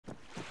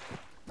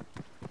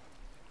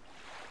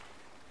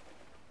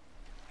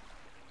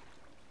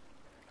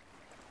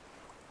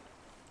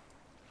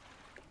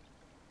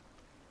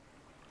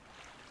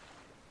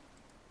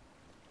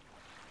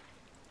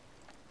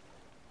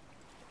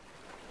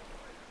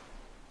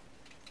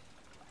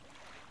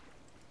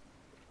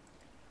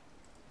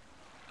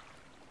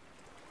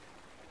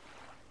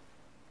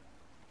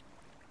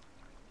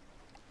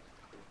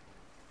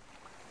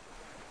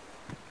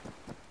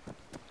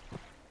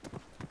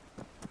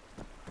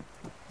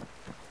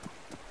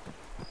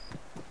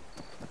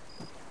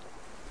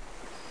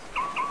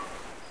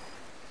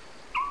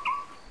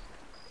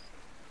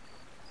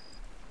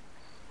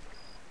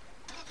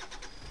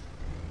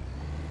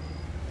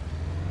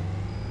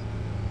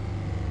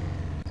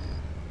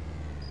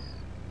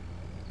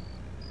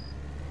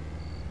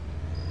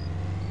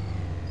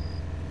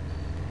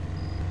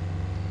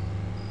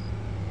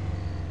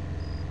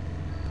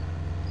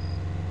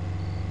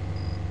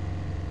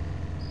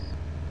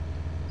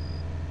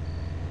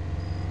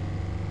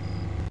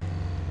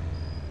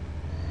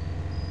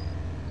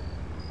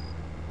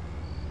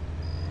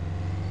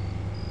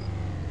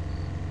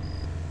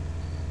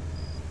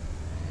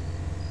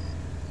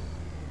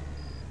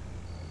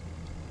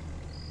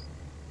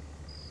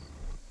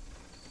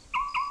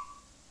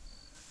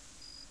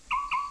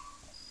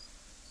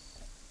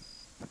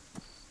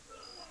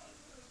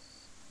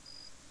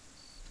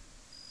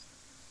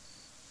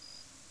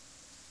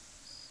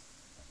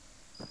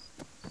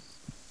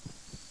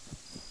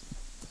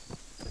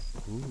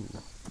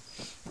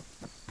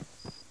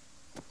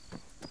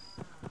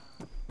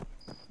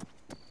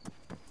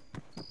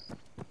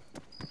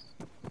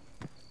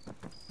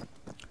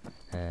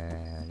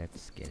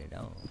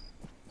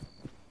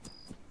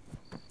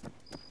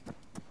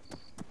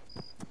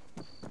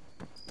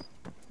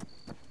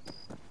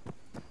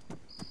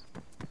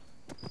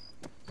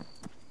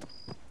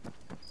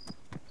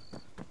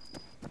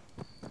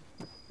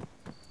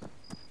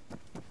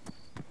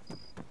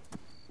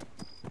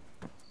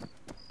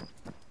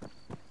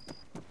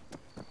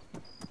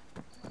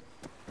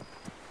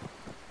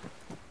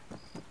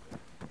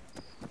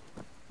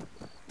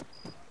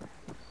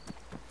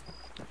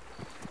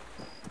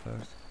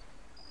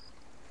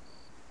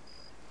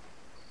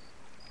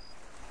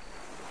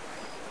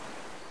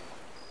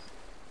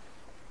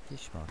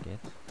Fish market.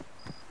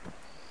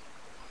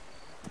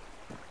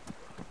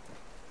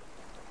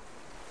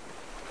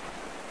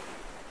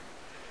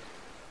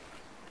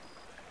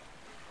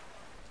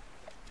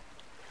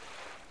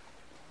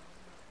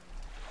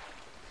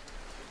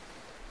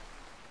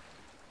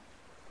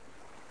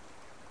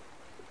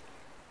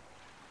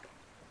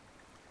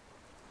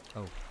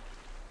 Oh.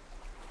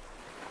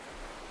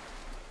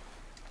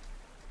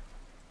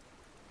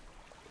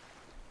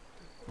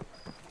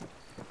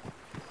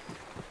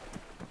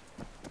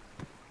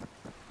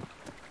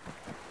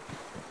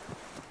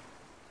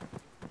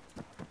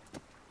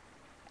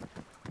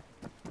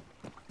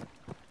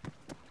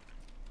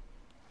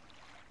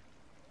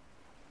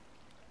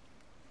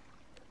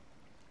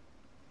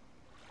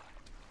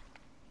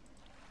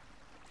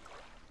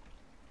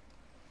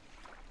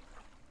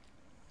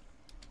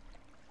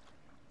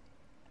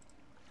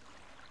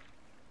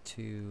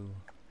 Two.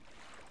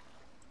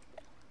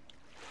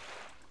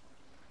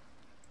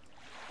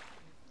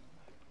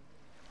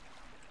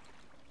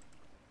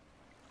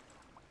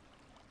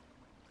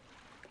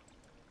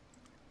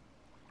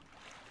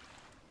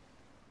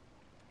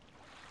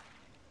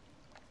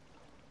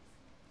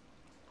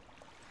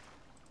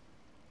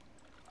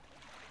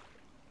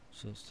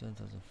 So it's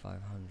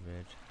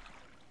 10,500.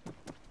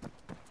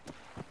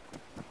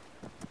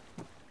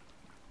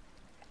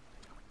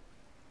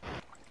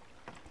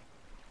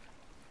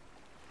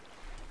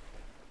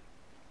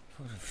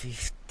 For the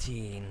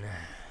 15.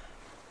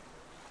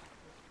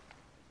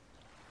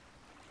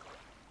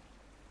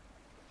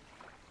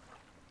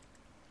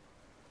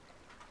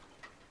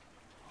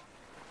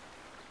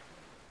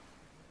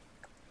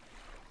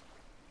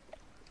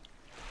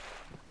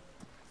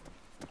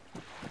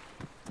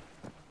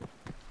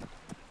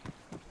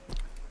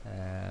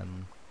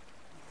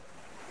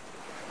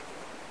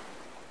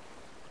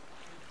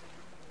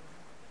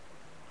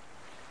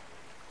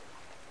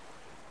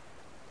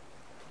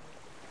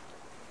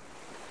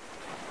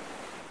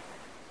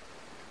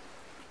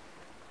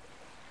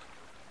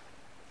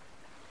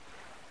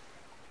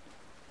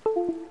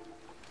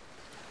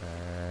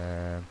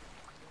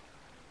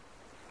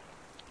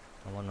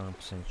 I'm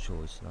 100%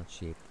 sure it's not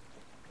cheap.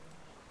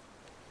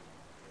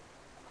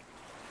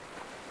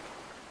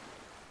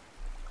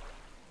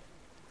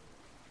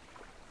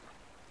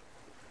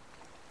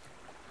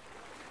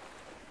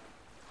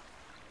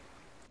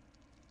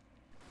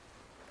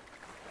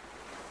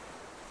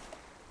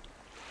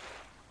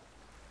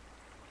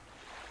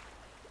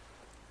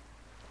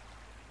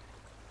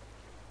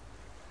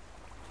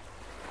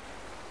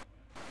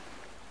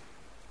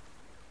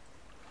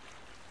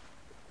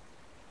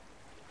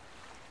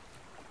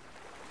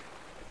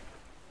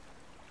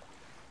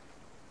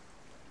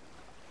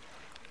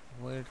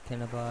 Where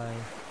can I buy?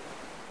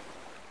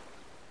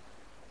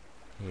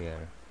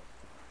 Here.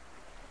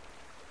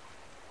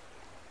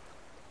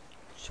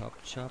 Chop.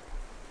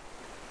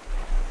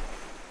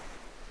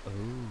 Oh.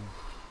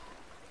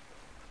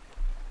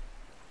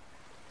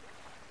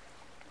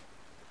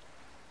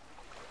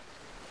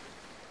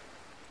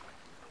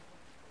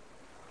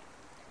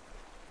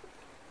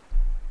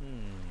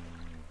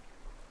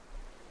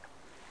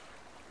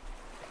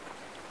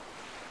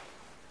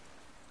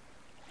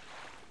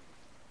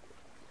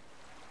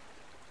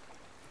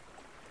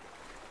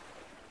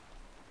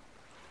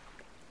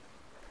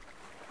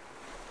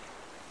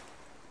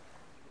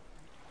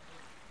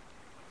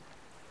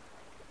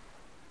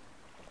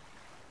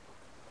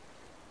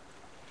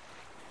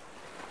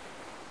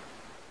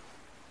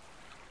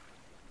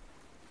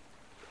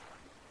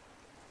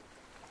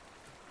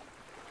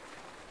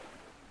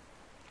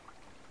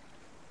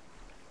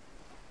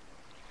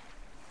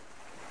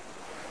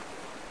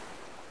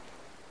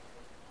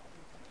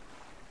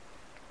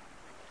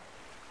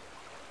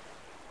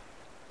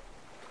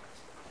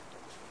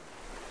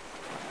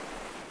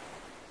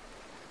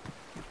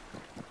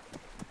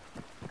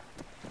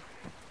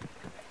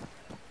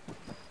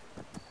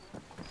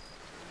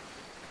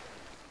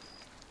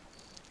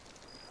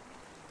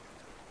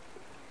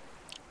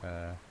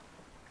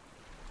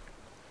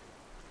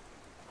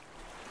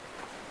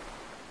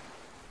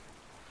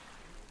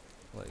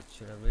 Wait,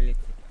 should I really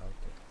take out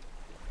it?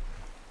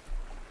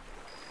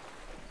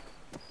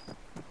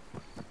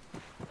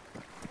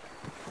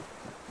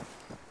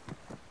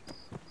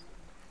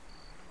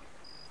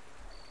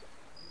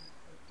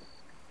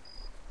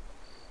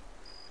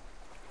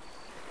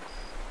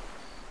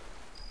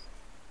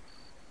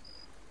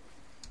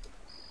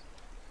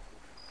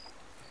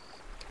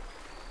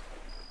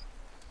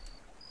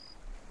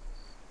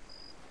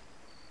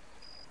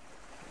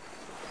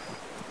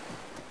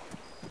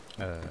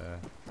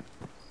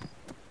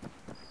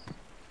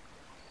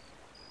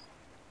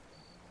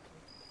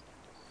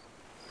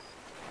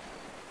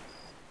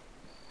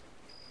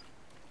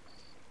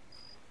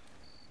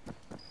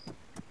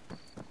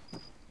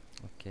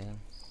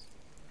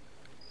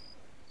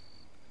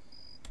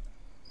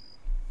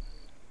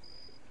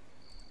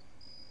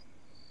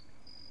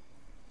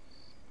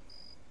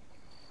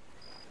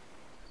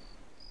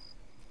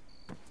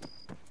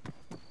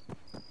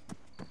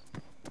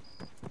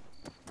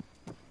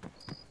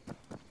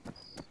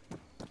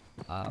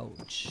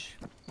 Ouch.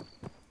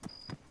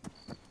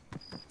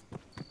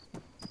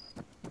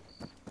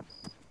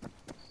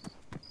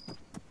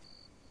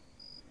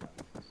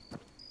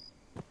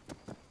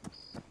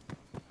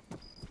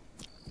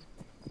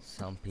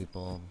 Some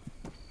people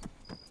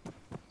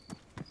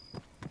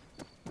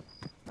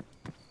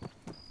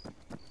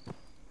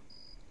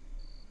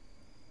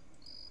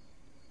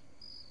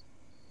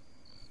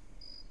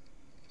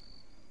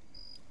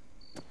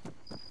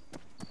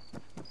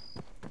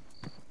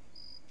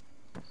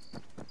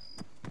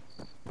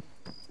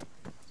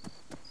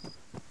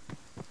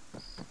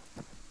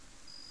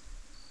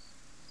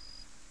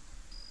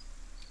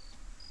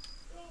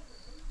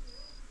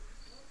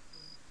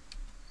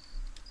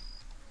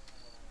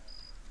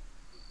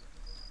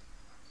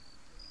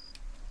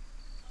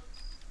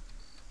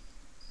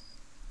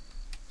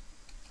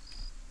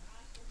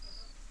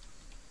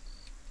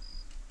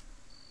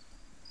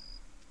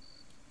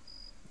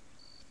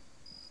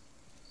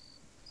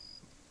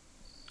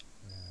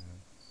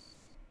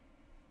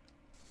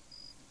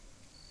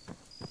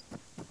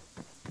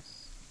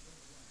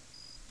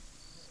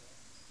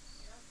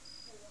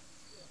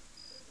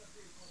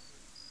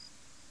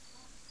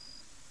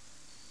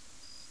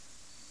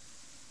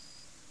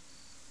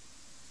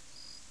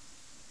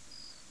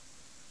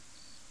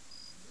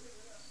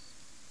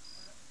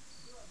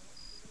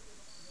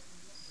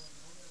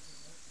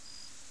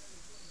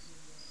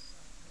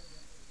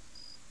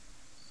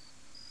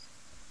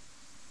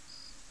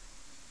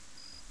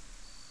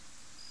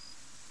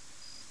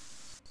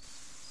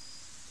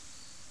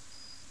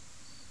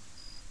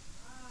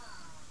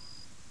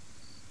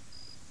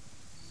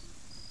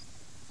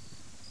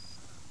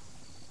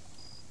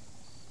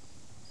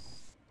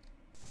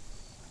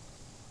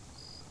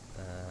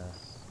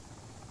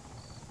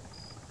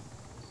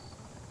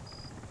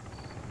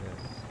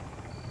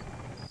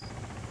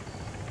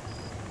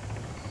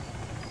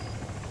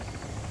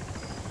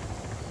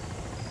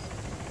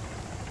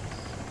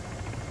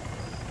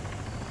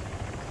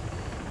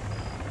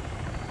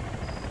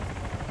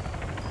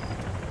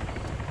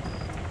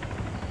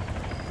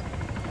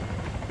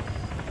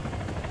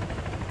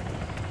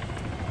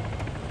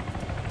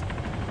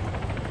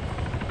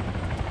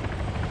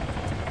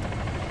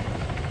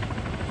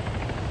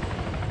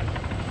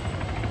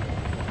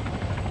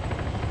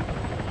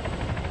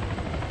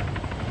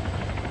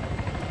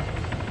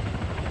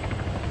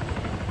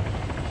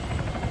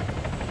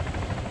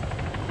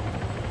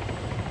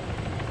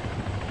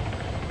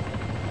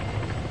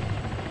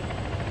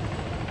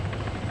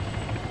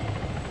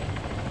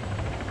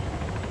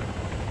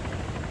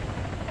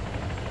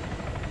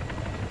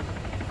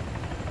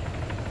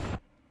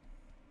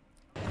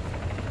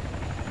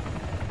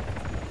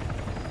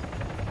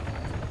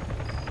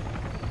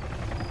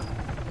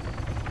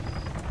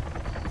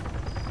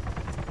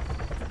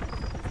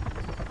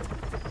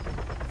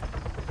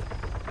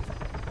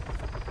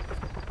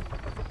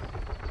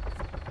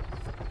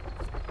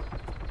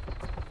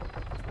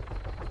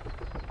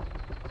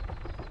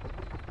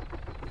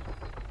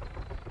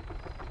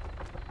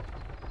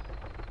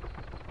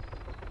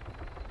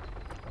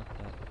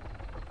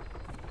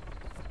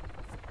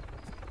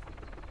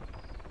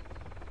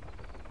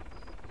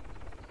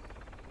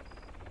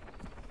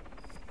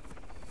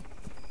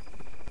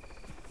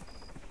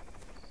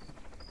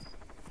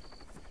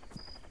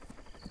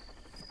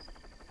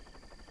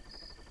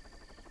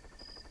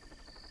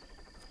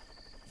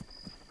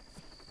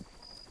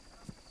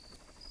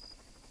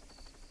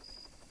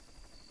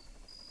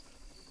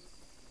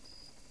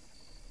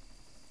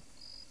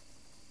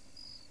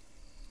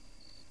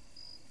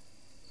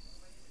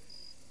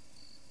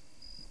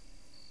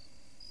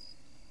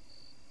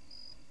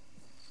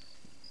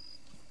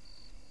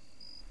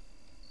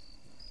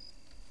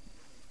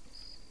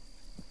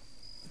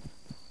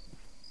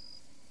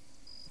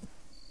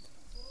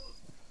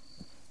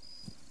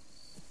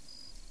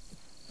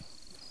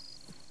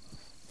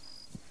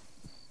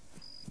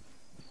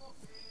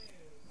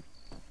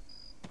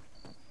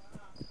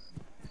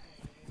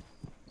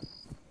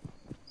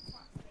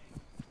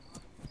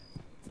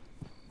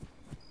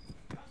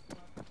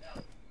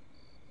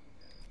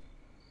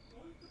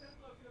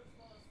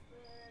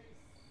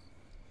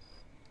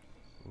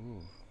Ooh.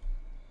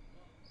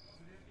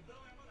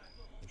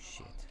 Oh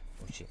shit.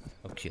 Oh shit.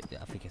 Oh shit.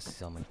 I think he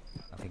saw me.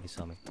 I think he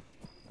saw me.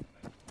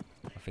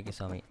 I think he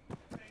saw me.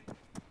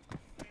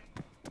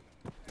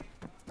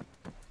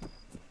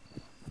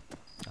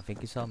 I think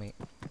he saw me.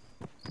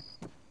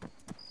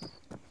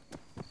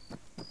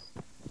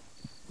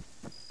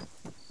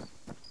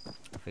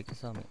 I think he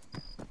saw me.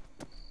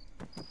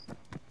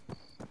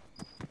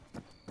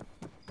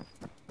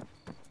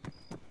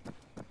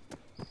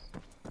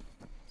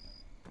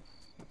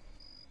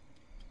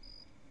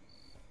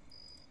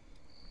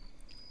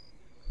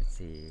 Let's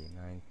see,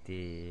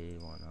 90,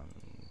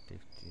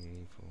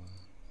 154.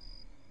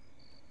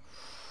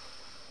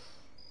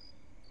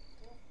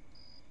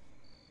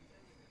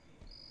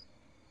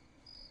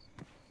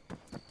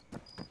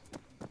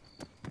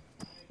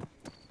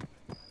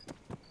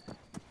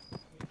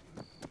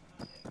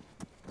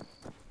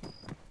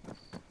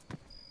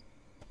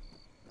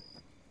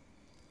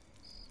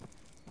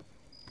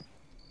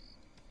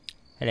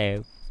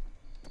 Hello.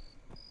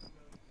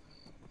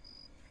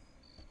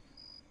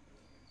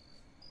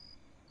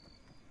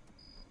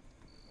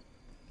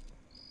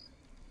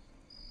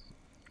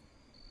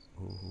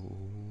 Ooh.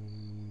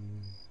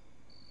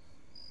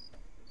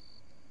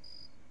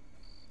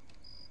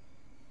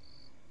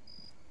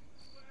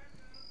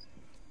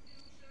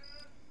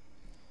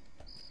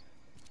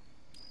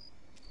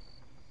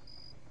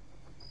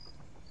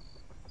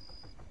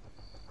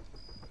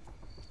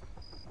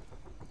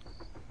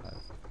 Uh,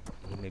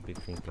 he maybe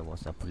think I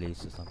was a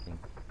police or something.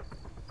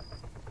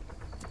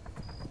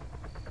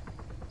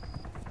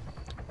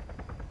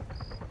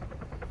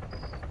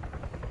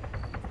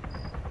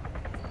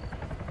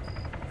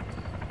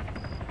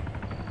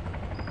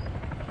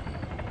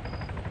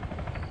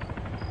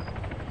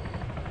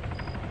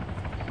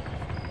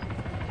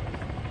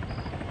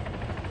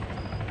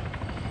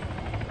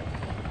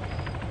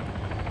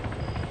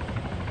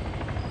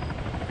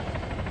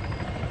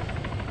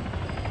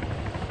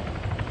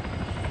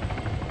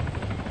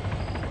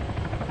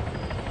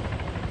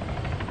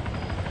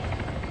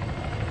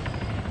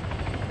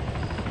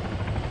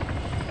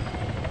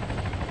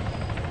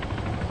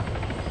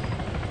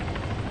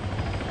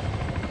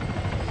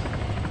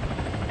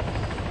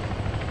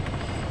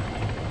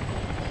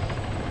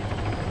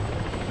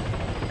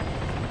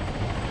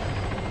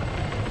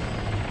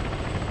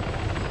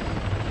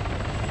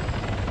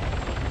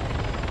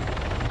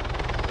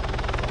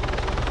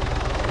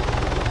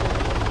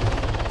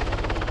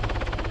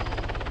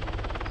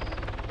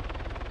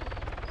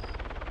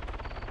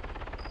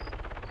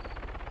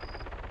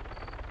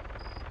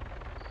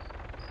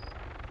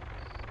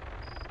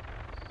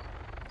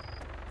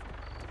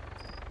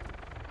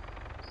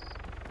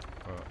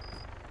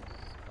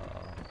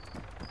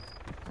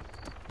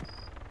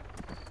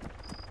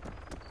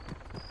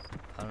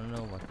 I don't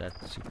know what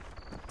that's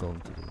going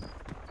to do.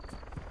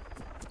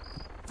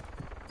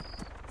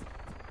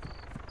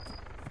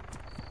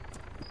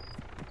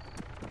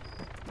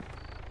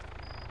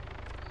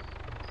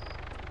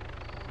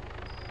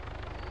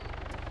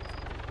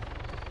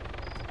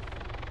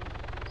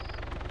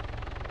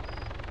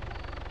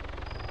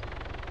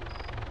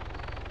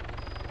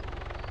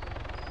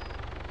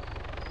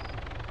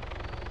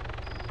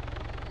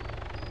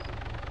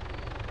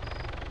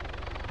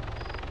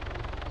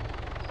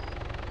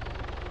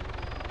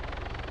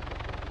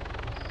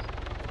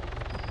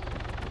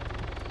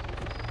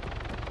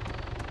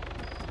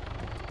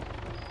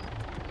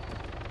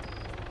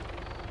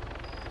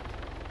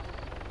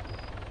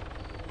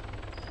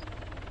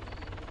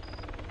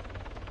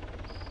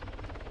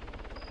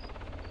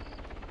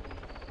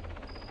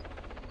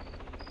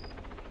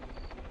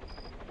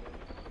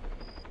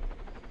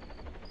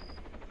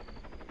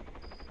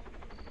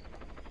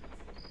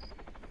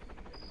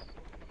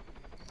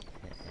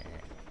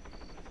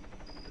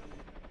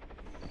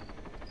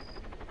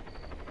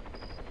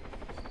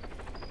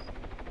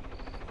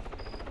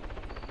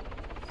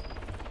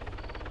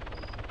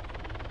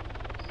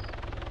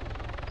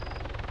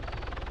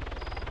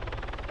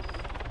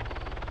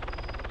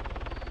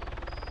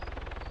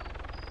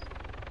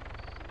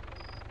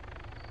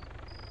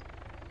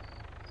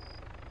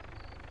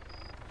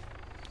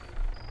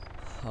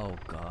 Oh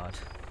God.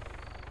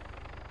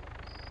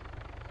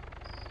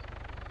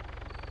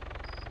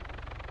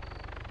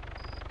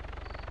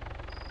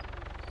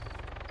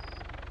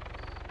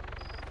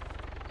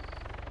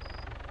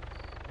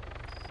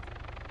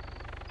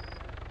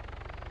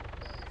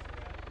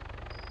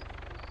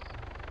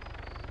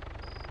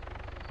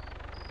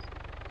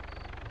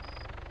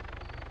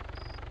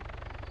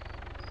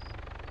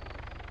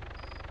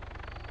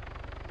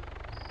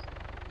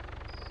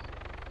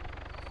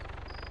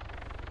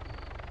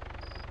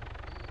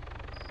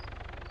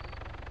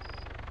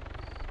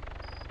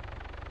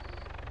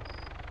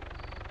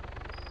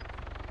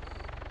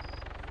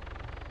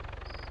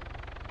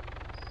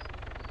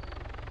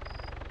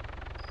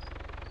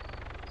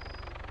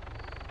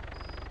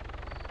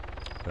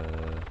 Uh,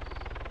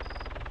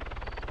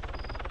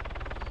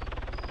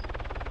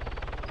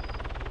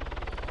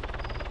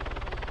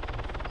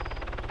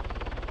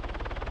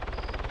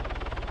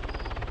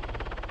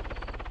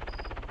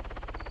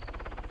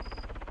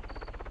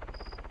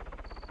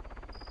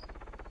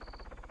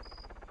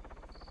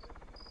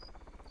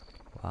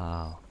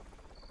 wow.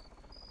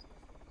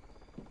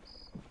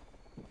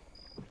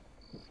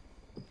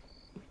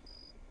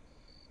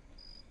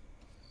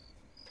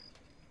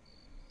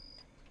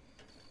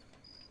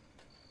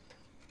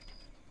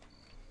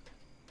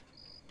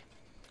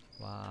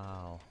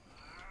 Wow.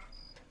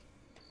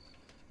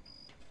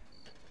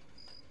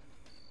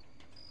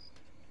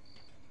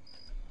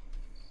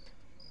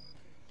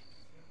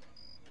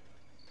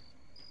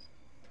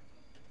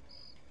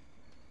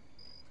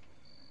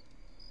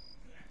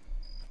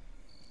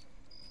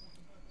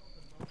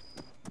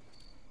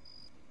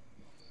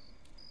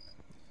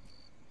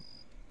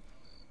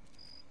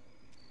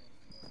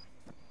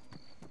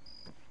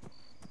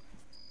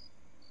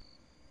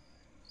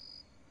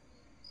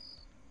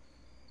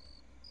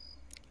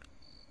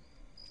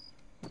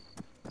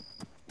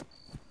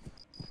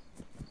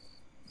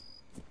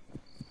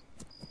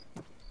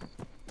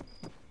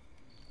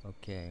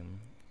 Okay.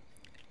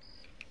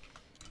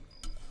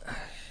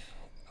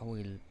 I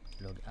will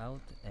log out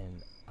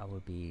and I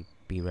will be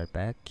right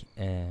back.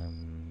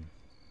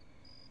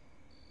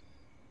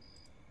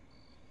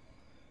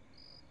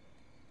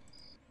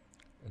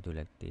 Do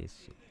like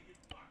this,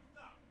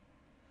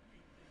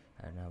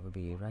 and I will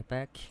be right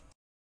back.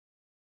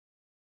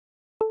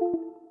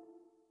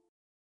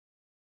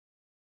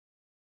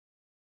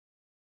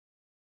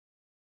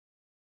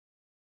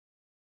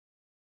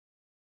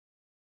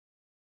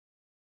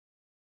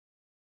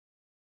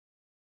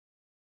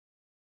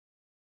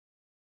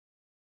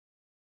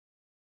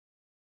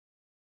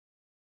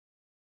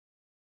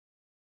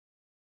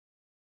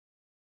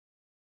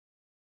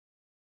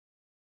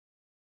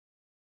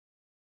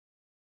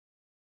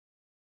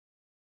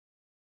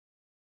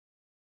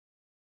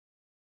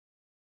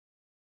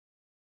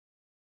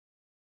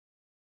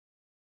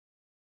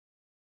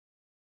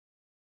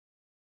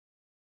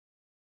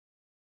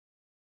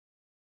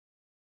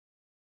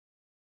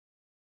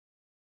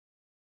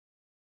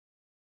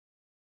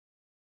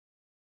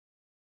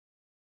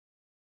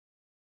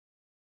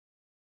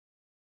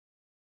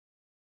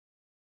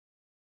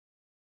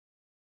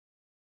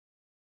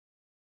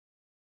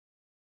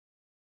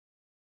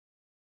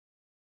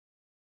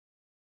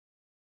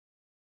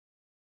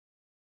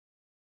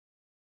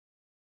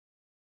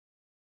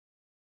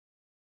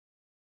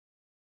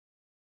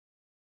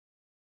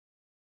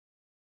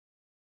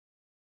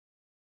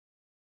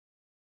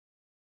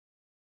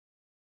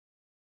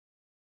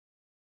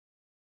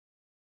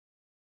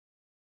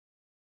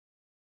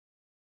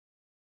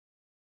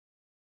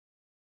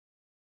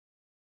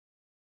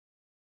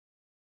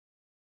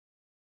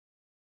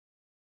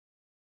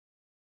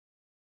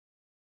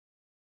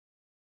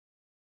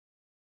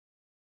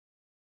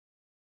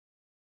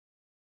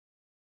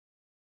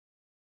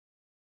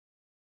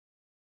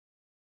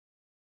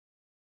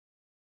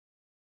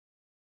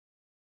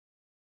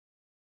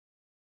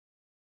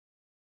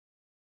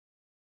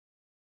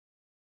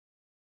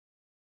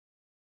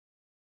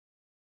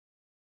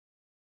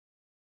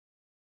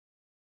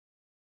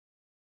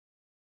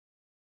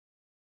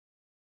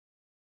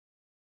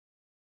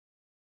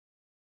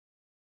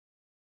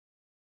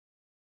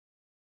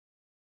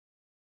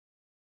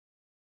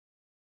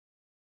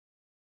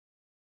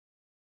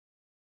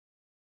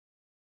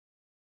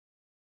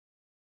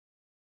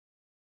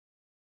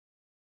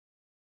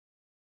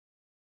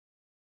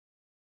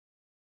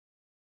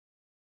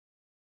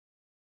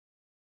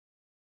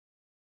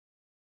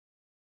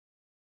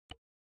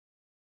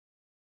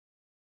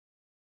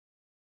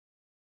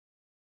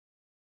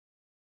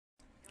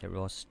 There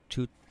was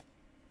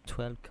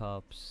 12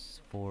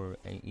 cups for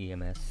an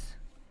EMS.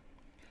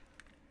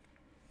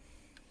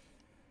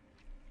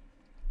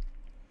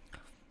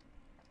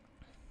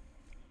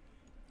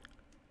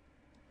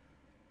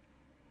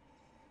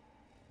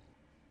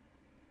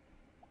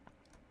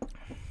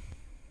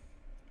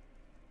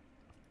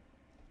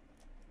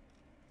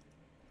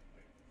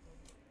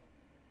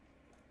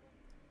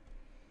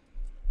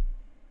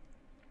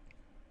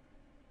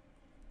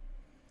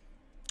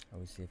 I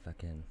will see if I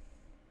can.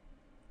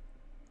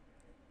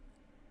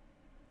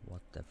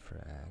 What the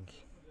frag?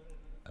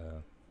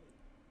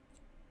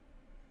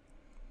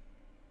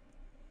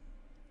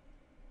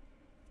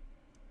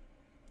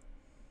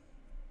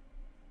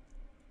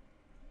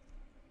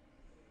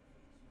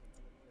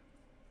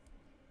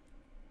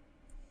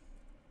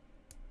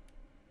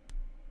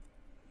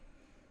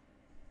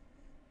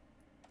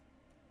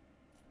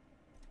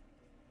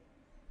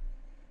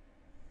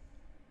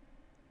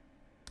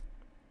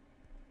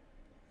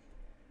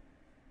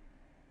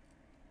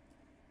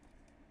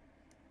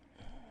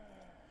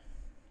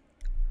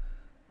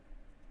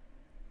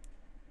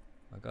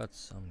 I got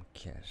some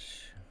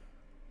cash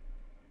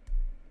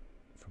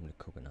from the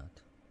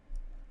coconut.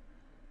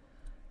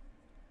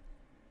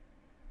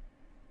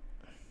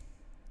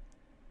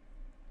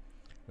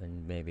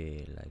 When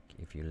maybe like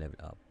if you level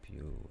up,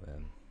 you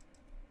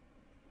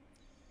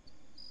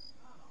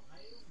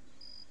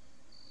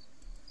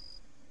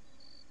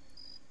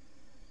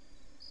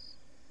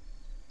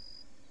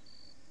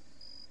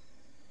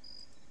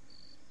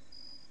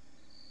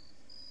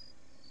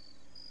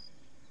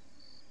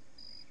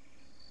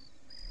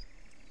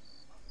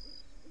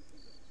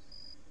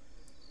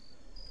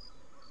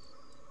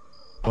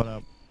What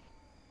up?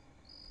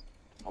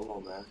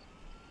 Hello, man.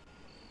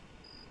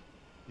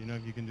 You know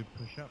if you can do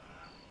push-up?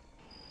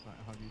 Like,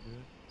 how do you do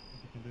it?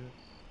 If you can do it?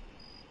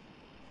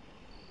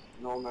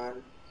 No,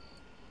 man.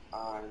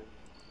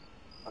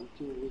 I'm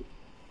too weak.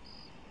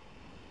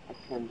 I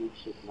can't do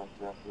shit like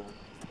that, man.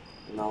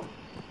 You know?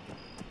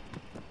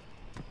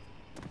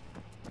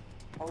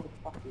 How the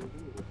fuck do you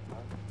do this,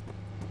 man?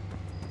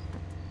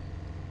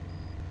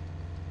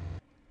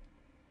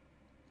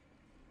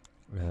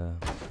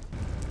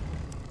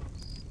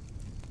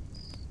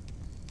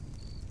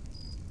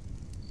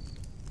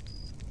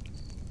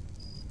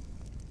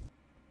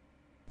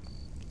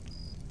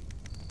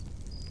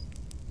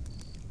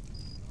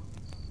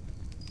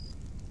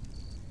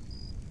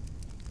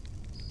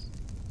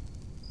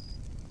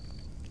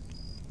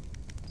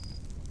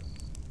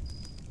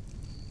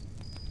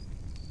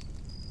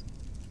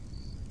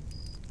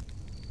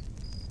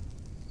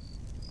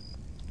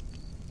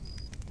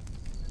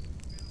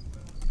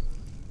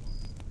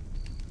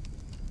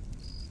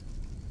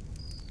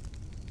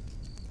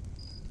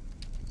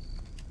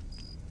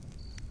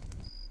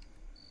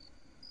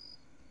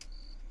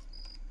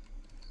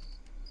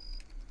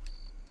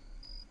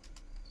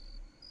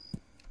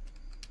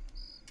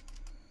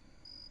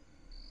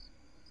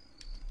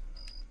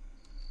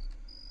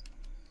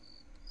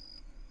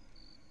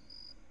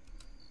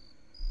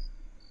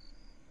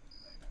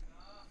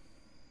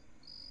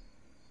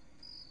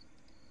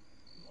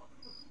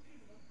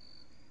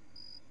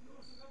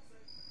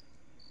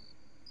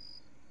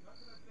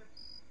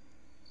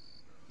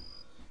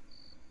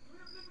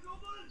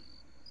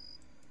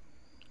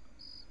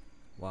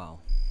 Wow.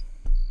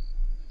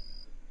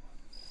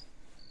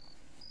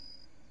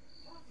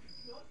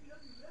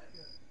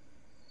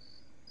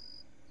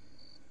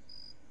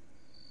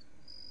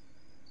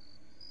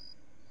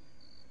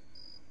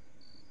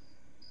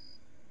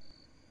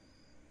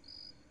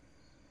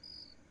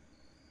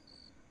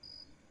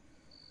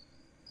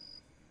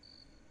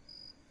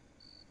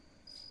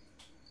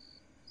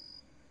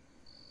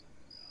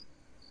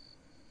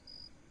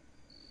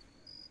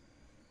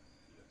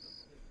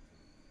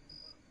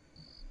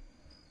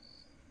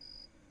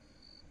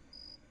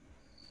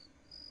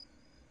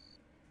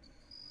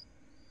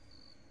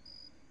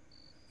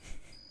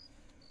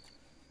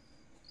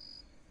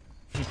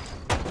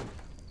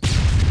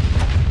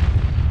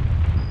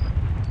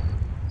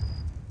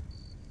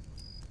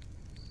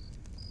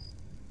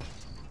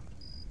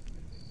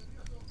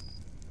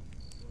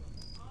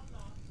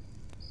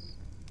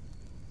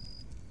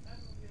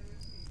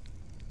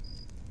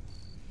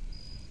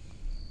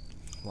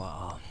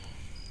 Wow.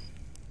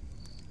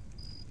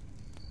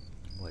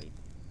 Wait.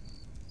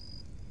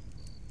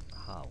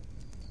 How?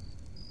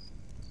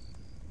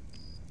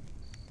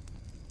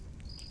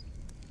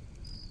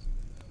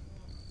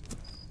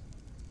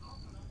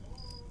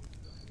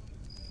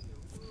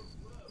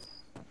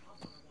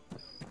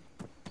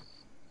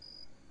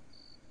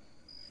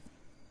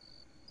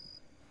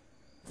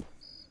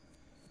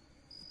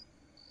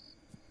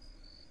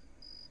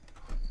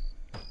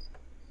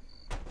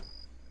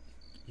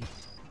 You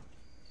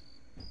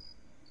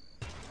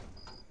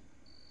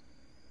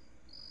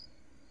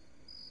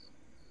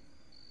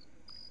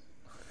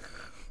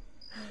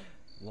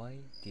Why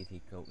did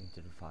he go into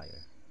the fire?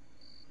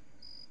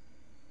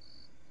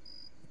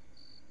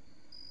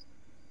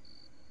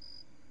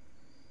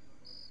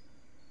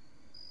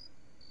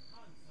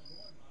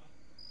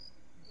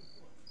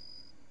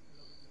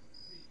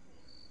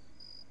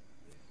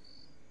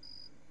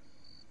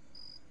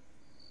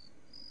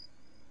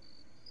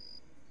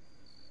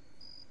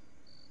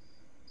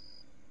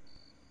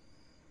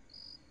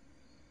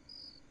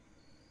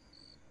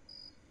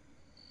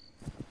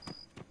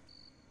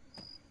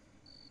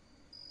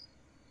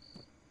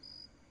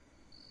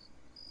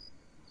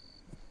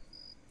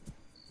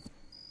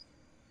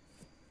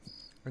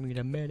 I need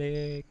a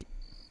medic.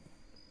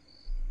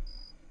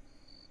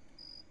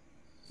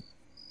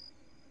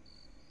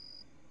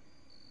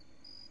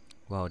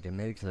 Wow, the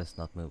medic does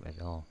not move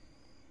at all.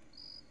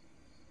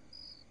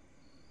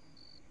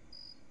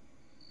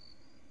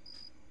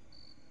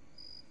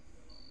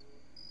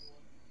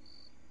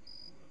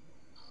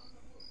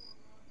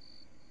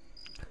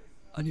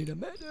 I need a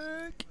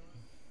medic.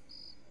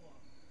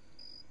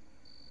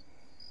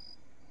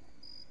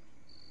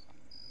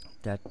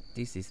 That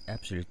this is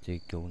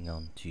absolutely going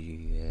on to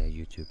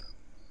YouTube.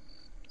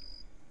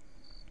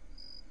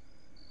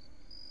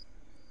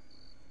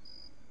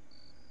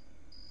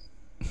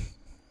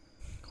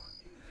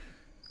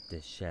 The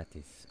chat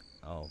is,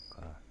 oh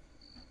god.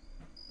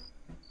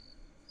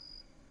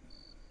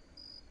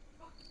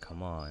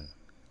 Come on.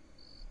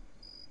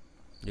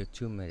 There are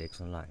two medics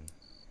online.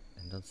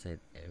 And don't say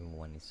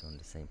everyone is on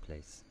the same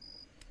place.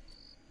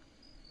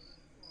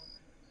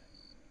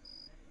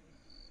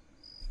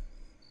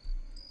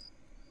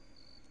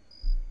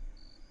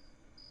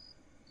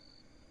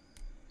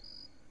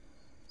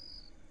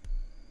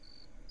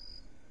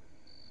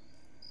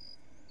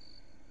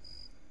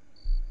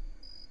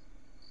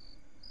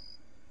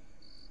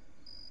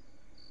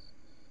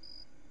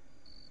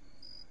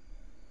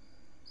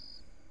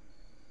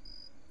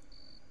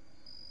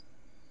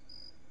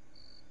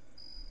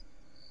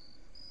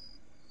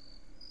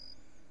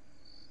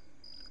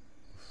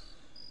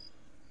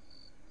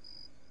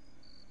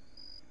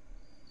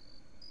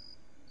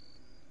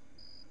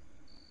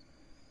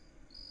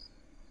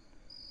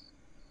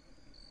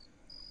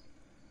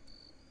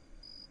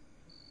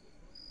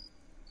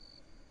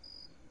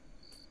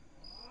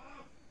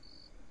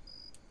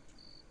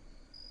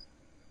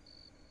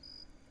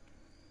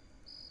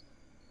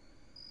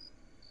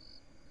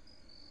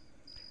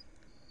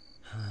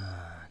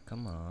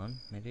 Come on,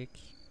 medic.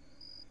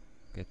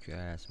 Get your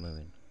ass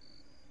moving.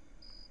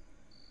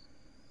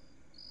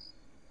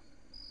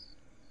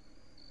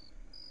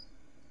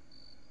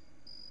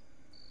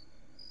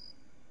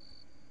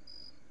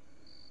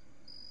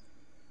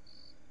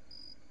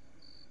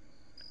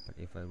 But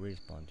if I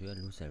respawn, do I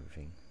lose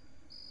everything?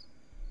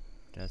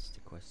 That's the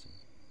question.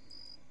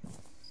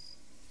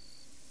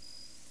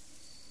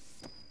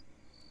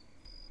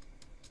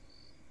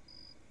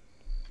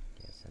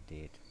 Yes, I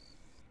did.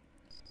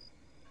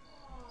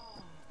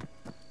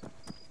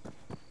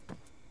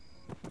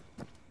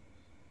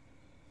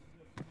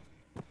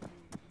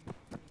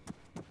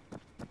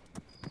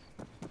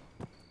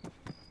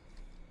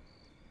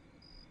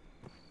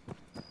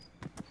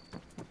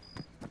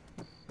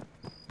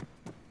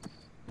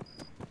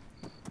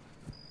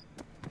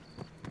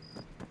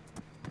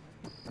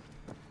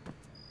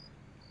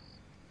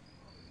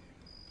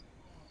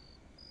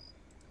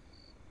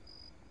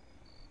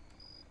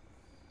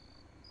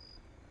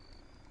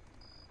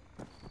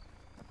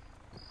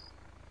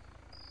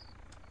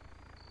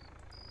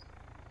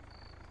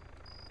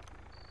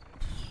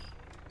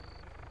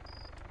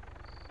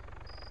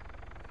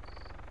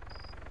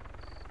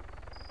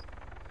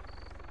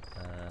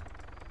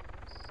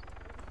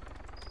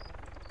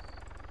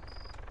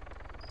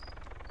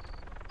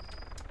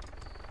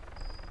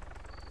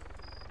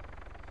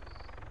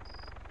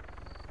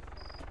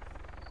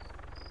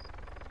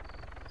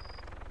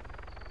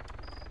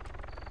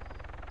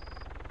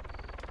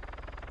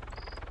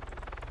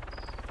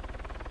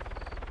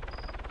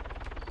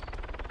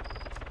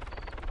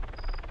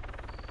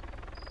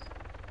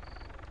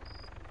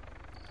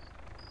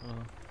 Uh.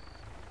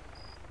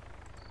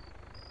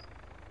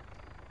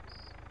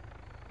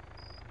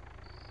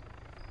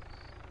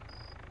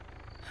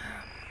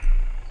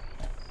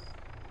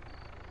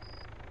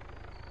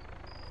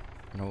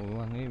 No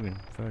one even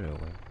further away.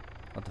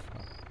 What the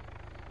fuck?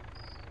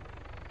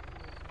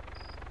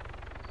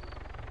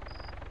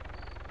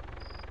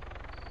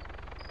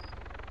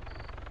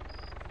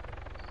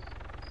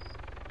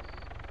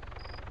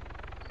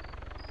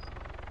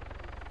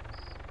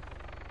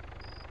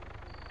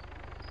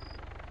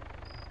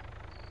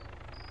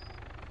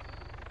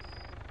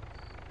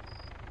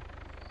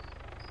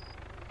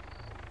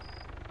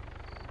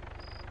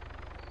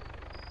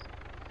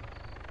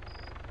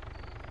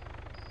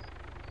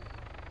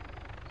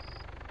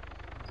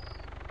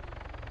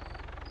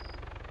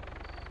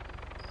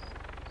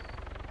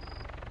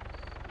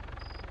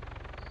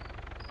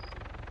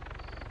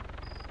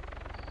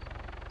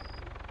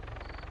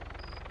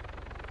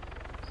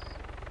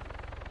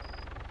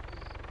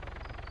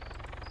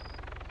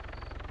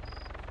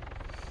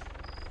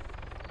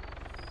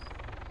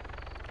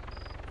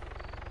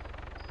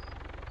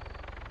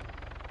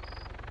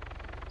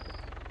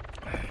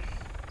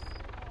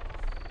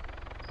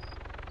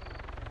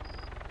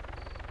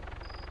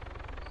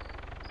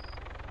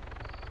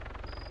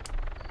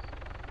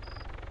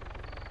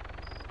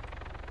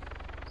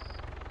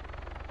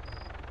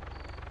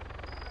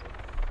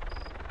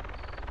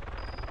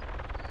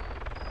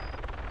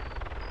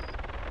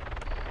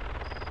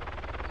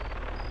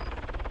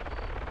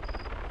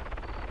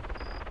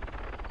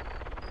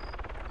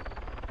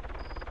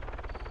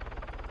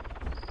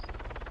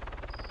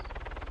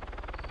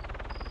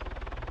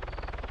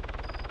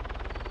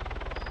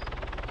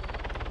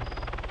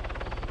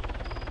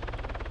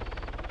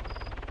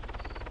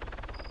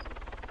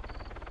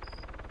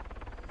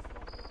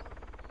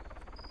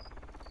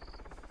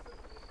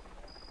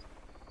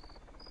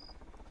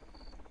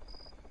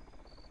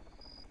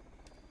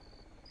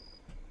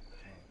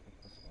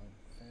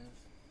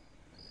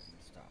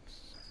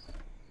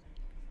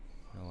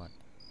 You know what?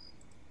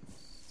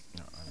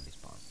 No, I'm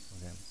respawn.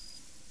 Okay.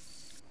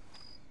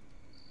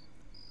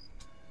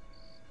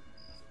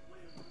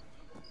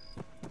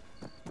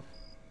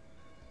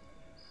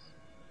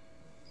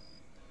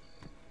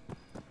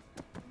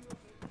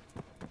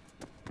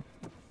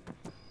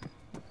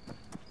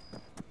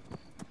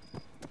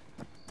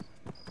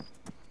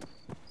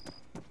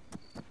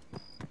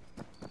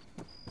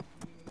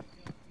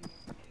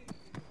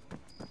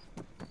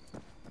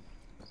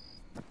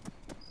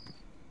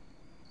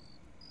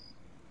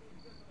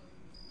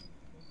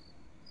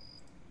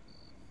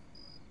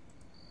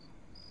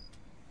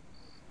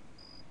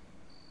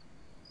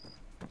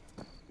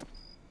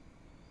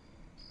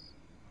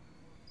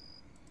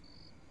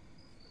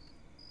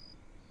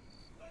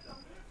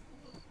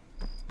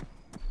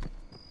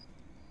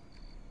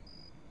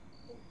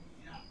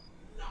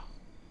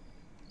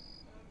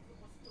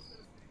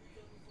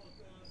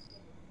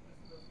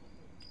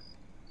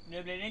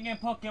 Nu blir det ingen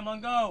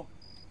Pokémon Go!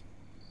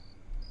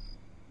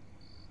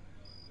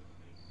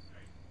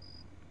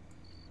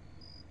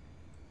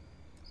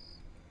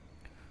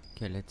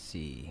 Okay, let's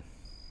see.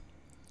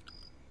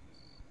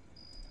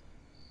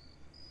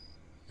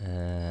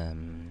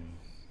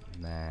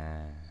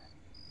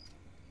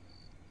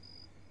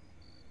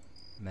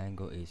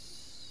 Mango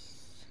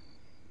is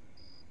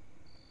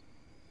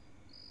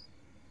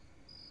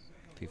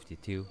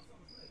 52.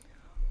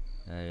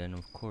 And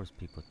of course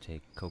people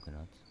take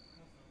coconuts.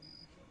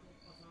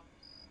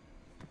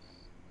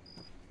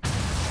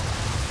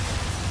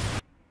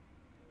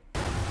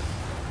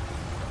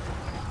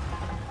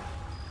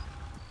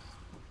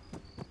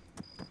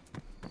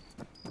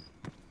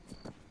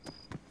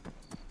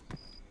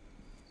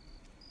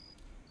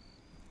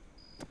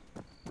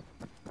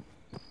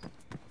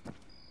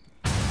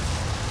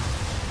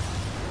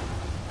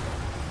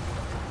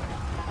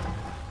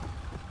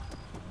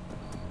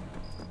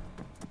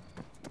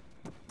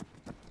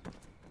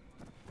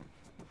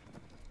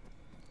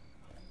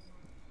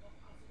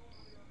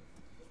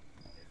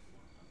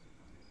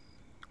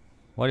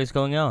 What is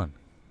going on?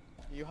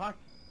 You hack.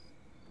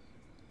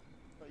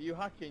 Are you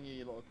hacking, you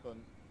little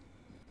cunt?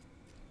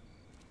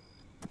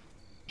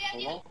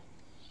 Hello?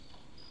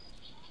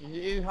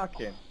 You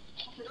hacking?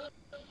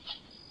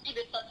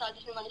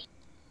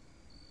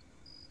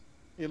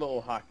 You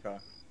little hacker.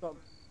 Stop.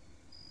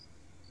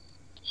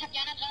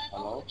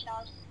 Hello?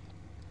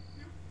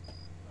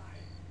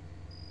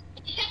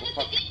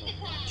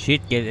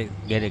 Shit,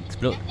 get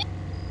explode.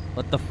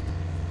 What the f-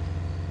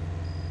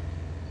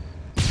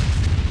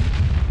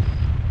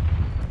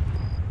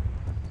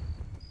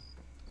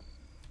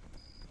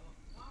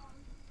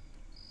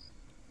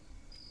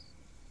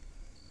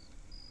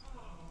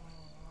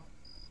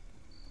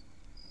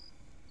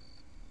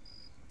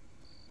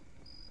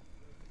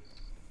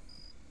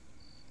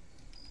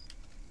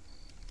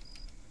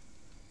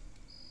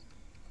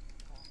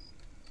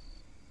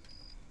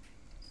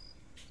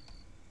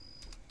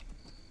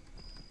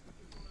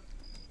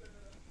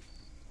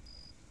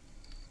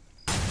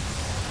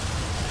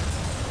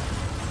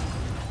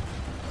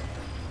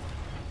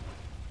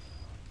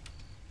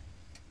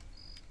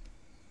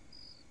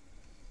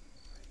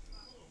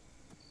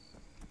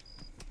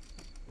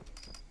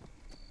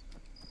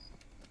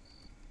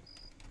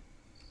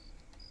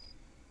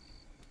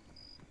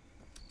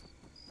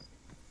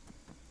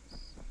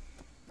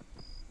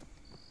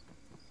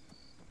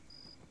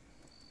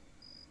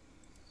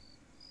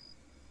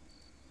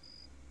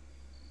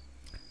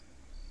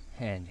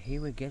 And he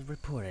will get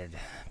reported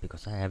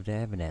because I have the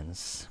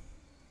evidence.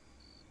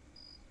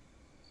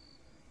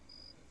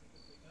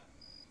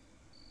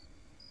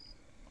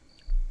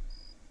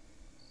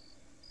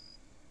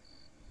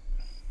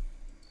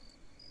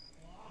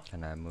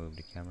 Can I move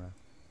the camera?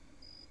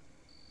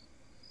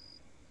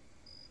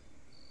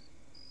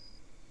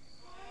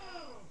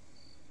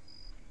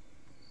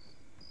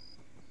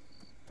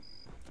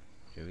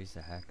 There is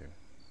a hacker.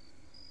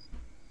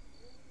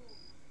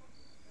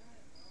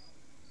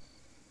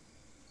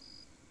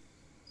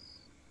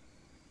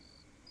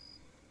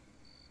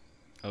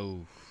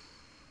 Oh.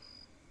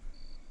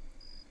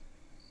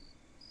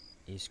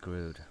 He's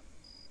screwed.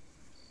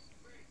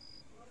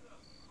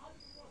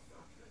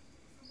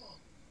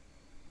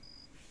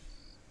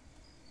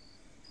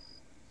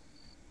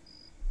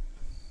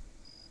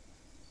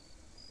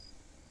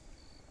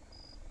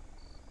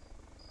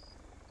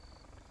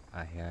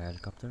 I hear a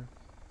helicopter.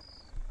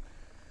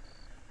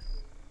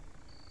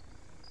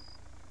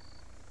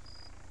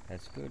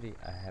 That's good.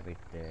 I have it.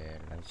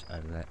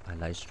 I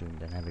live stream,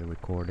 then have it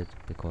recorded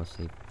because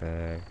if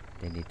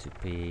they need to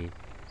pay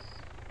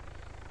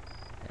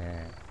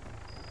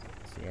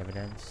the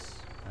evidence,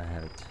 I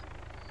have it.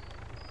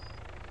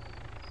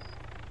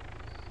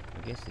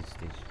 I guess it's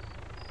this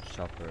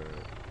shopper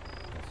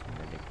that's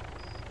medic.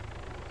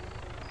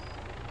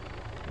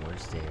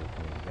 Towards there,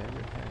 coming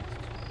very fast.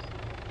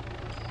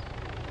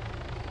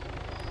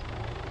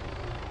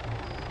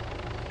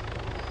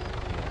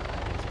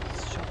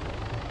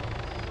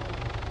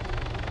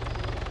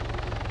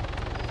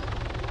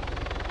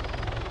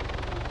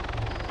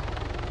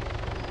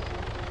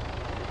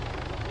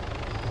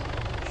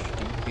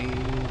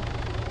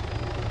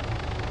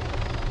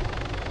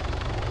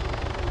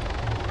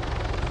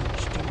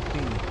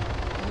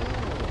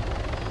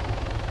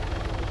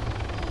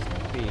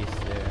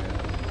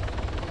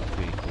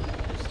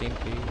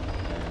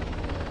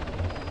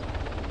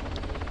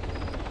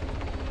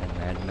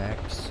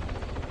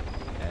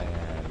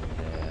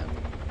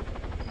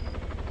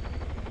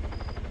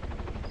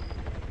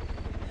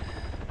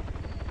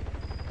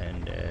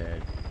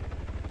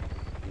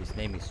 His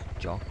name is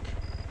Jock.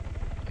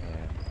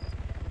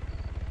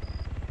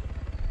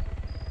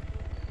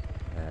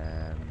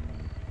 I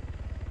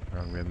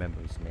don't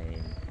remember his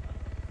name.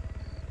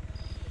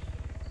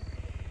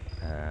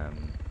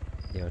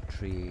 There are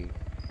 3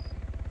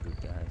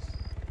 good guys.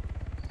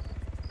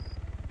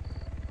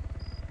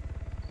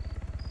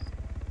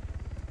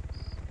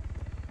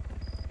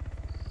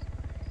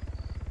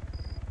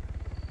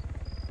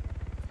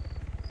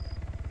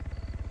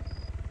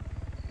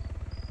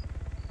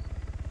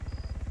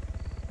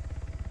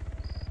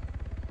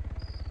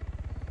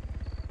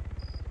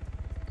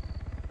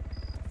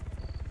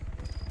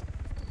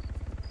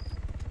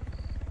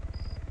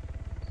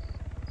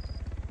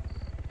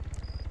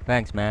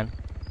 Thanks, man.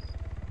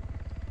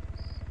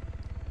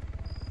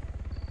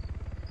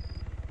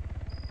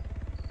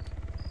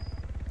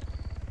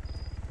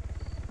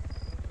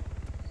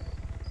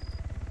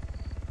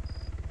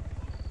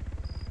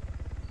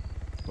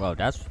 Wow,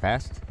 that's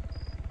fast.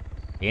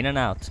 In and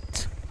out.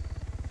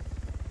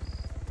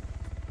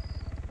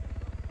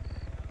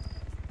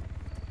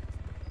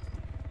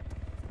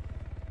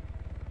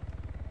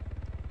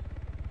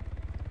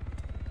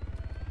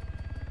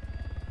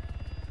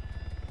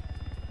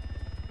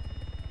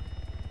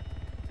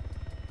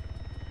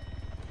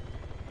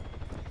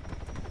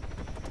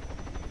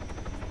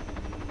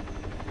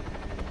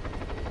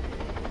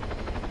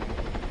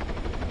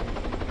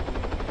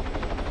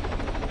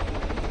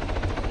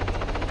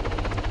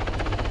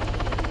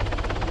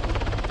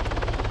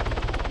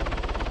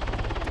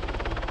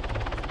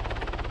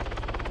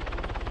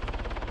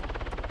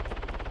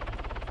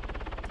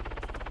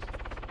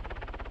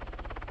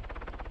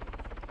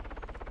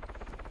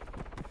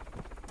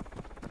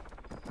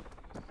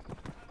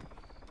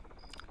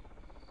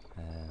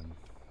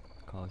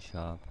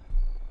 Shop.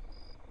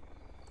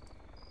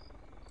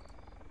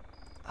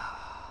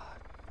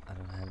 I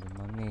don't have the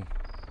money.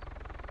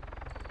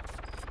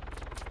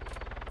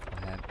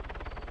 I have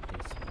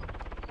this one.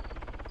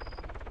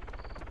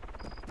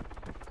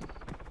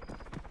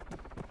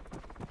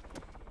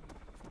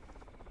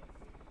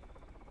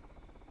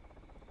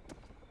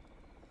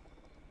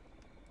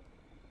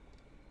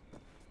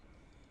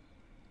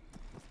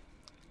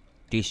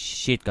 This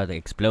shit got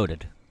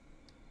exploded.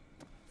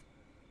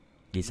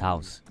 This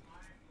house.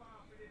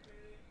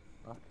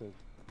 Okay.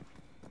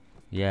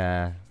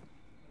 Yeah,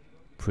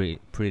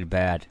 pretty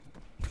bad.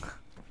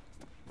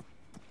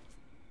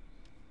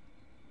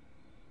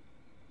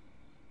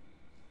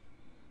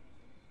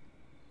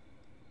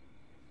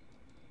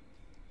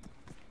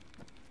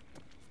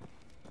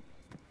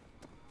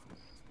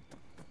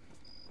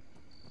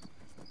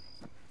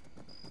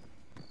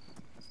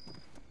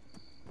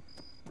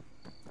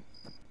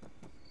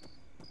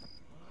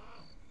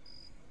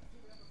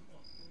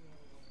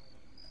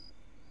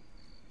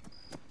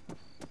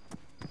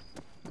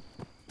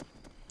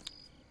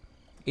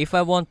 If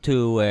I want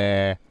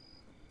to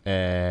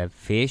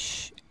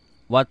fish,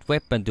 what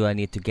weapon do I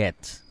need to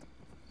get?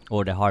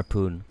 Or the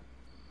harpoon?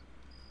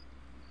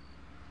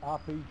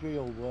 RPG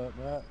will work,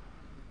 mate.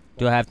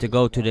 Do I have to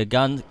go to the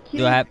gun?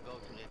 Do I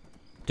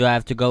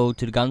have to go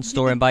to the gun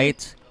store and buy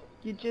it?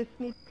 You just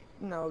need...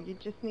 No, you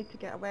just need to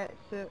get a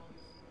wetsuit,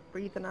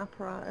 breathing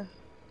apparatus,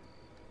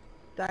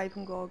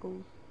 diving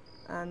goggles,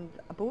 and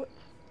a boat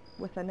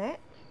with a net,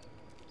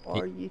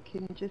 or you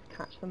can just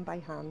catch them by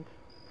hand.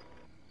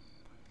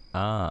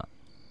 Ah.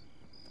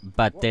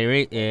 But there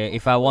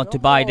if I want to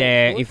buy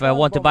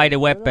the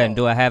weapon,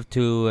 do I have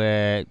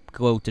to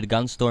go to the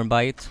gun store and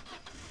buy it?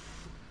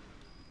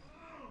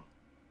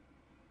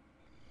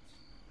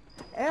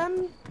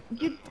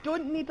 You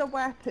don't need a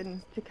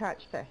weapon to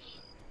catch fish.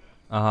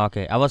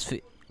 Okay.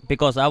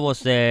 Because I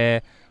was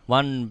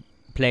one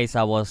place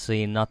I was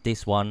in, not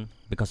this one,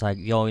 because I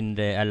joined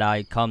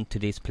I come to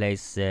this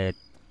place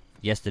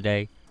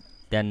yesterday.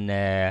 Then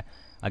a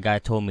guy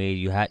told me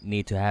you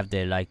need to have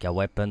like a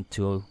weapon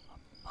to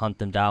hunt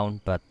them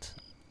down, but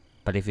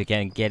if you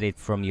can get it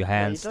from your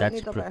hands,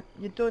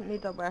 you don't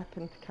need a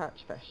weapon to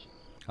catch fish.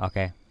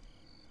 Okay.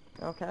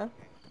 Okay.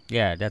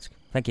 Yeah,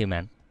 thank you,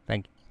 man.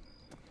 Thank you.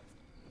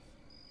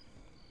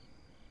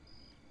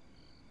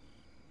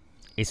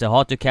 Is it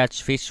hard to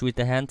catch fish with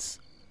the hands?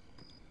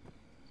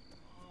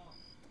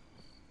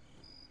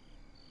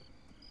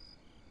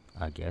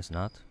 I guess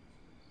not.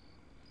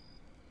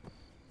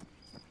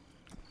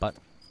 But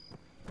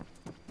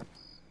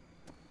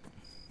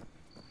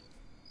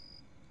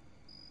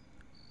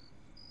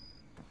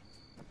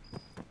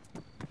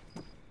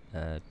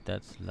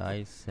that's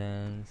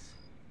license.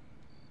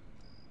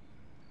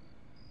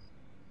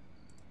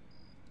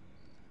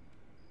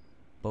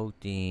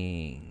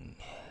 Boating.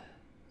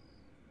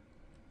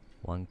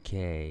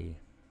 1K.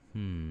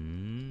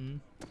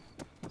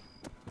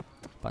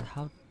 But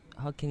how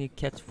can you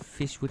catch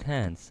fish with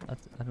hands?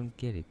 I don't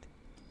get it.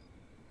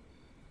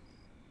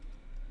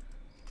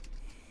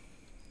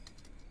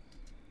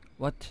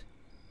 What?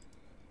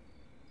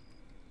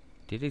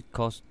 Did it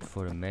cost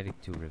for a medic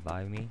to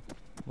revive me?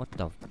 What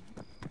the?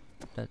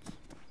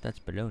 That's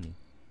baloney.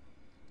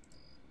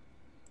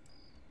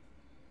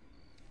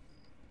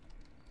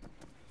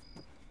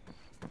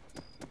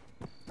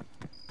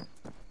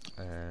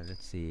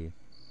 Let's see.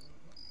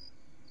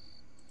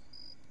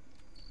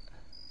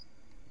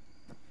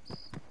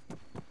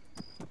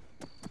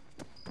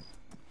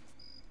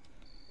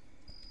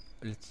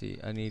 Let's see.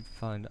 I need to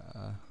find.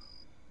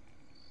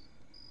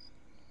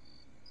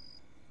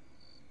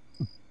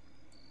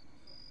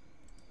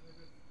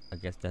 I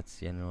guess that's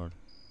general.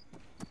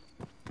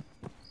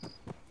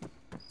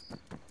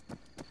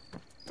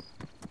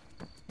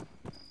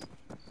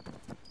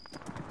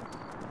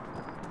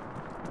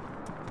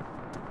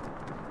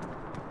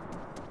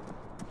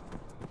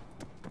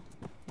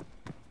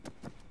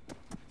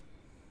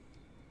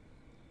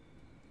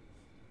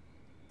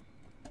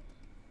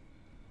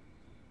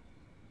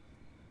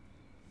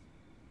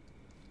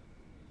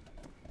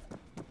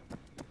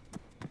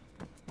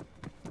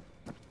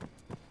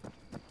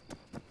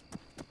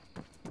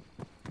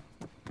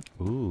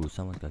 Ooh,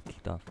 someone got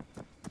kicked off.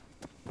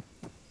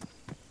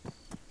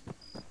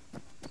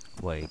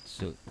 Wait,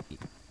 so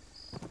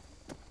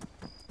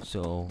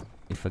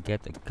if I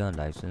get a gun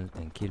license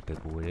and kill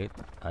people with it,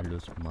 I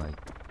lose my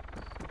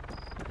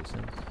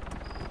license?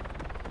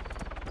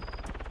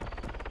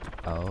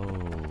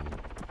 Oh.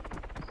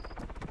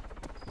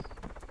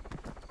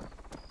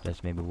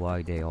 That's maybe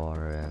why they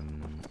are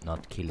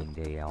not killing,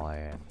 they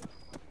are...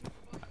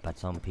 but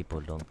some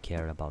people don't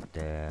care about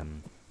the...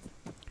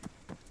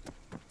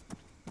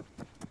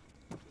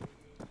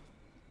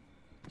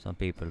 some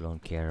people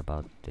don't care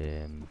about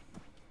the...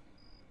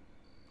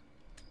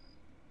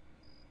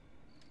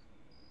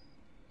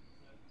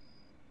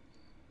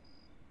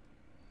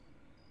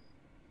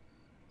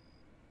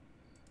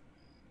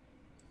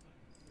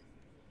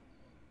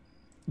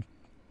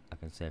 I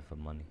can sell for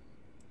money.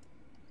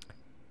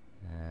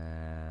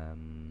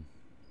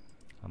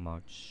 How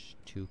much?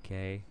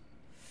 2K.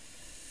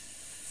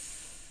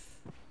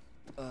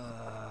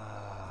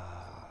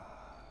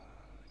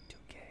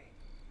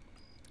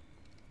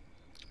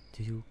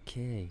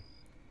 2K.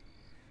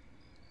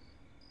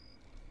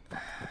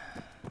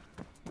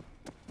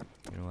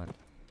 You know what?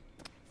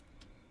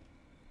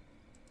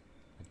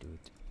 I do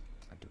it.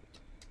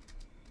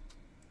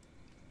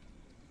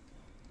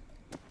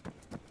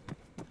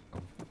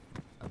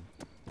 I'll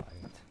buy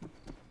it.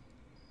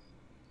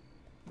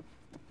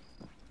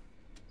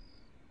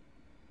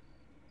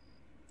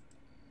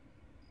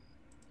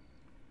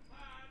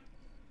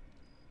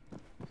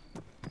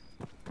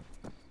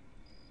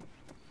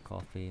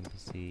 Coffee,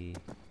 NPC.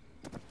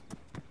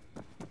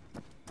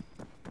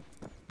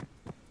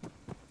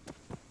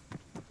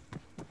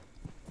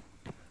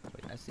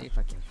 Let's see if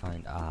I can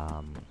find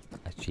a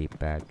cheap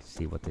bag.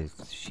 See what the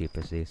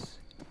cheapest is.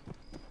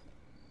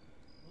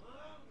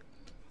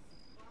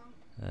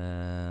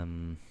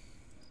 Um.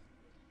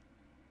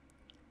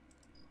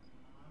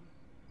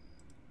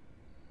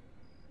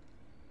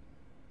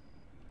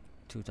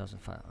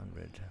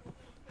 2,500.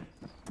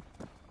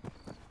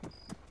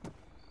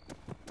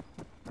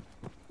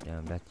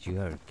 Damn, that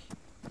jerk.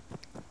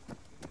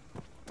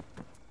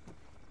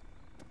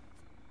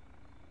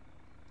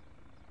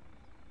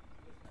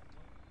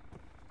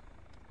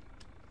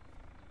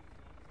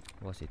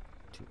 Was it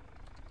two?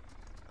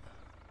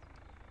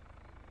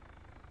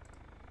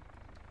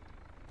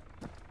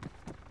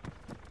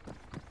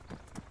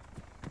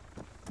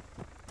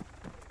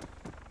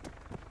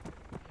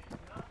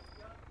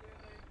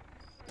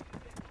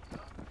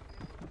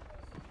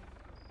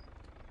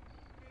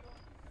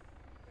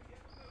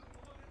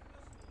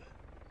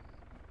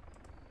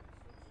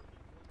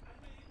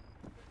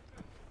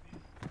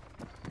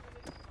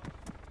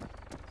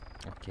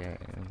 Okay.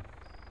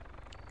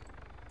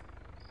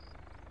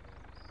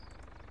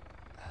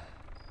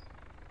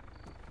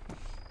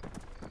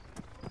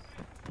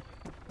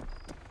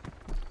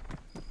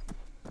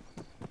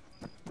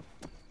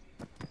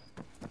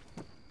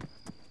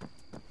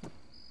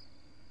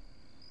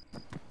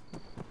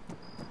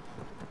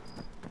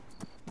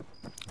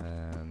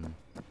 Um,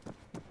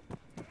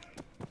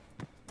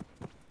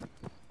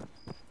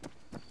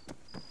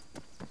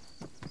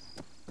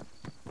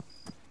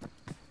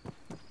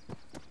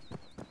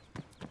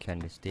 can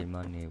they steal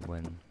money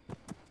when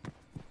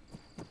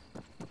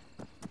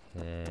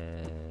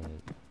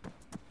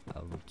I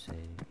would say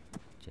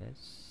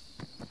yes.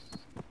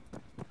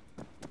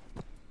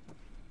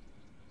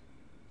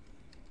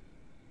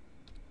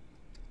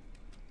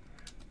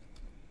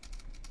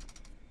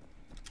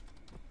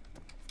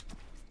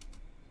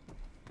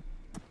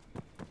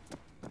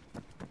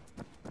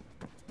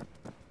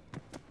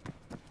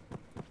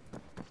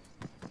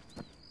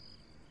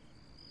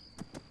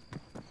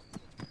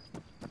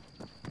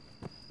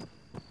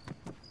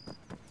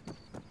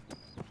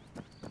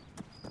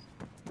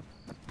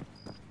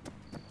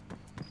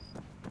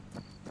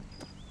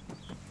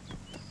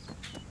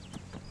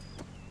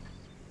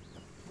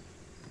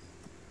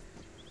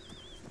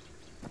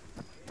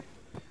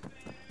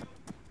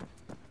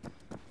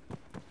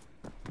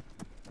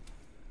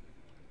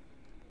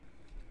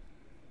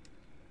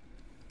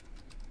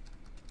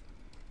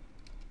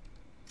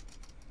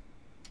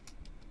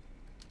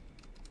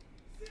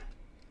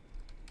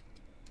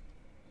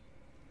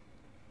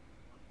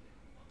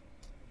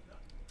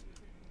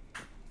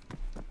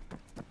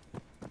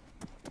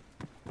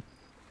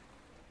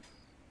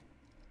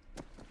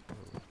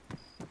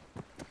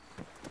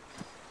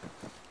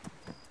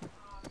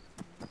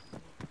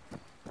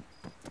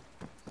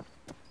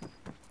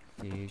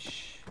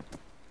 Fish.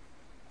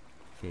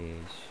 Fish.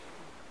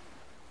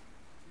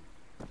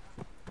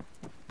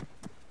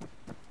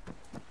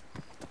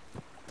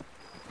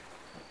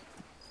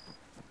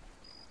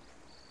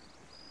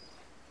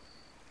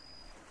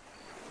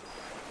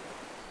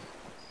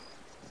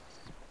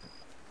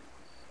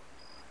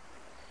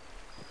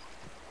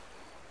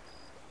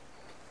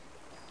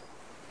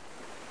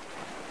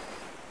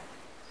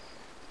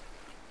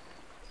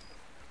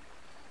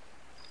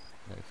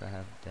 If I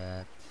have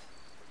that,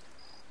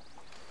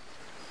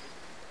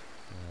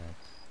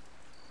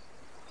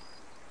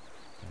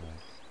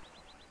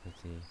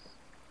 let's see.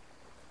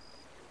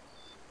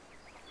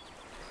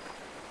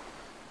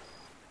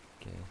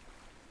 Okay.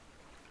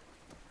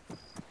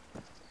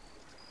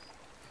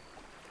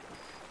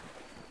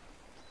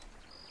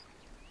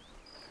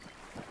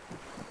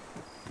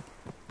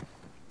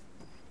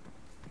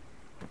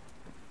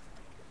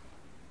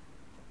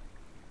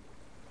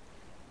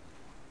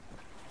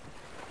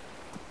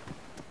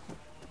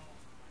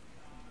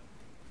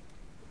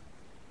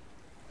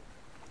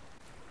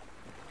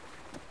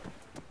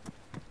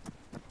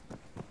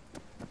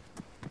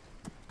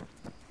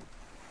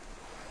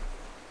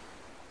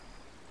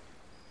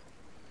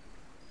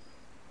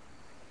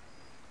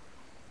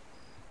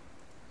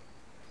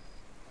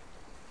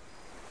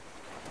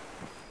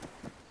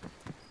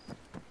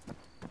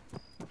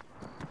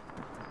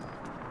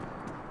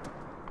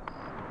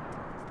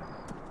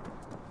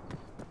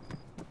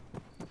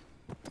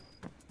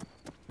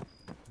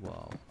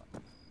 Wow,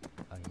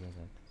 I hear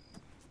that.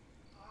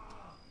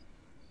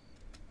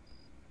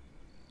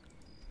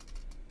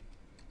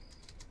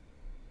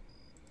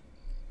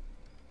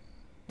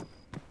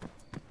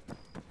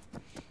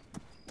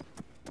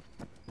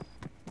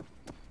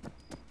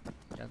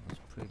 That was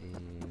pretty.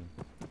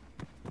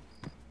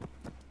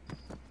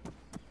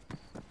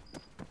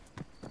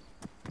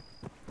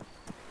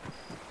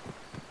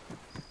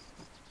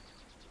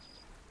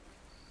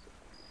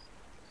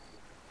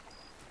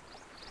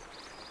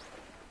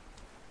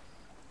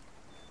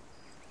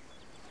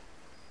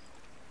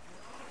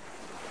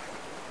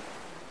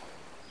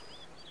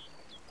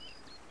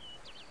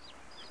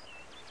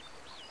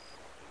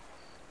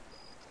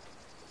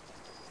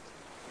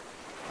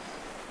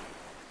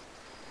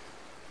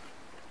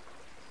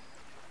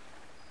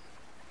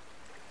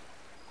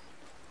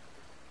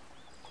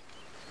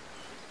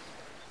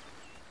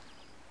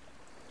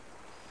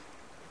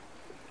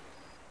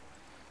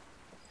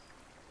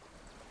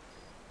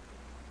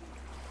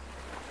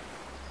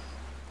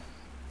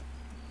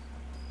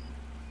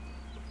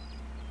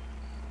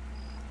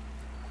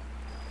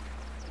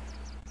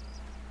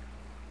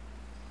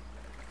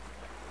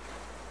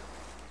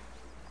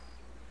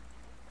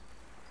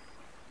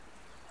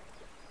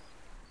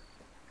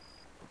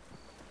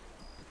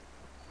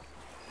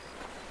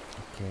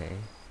 Okay.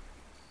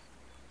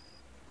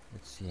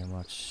 Let's see how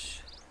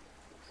much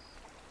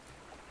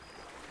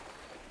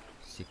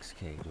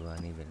 6K, do I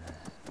even...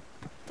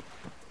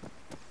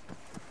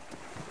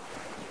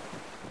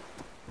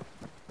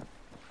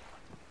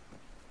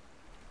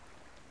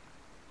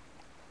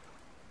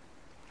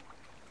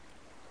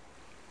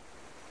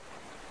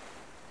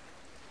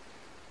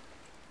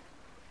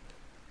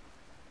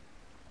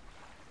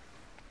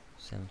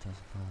 $7,500.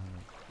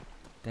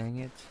 Dang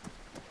it.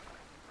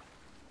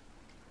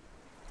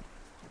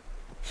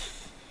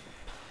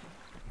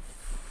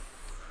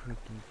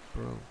 Freaking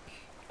broke.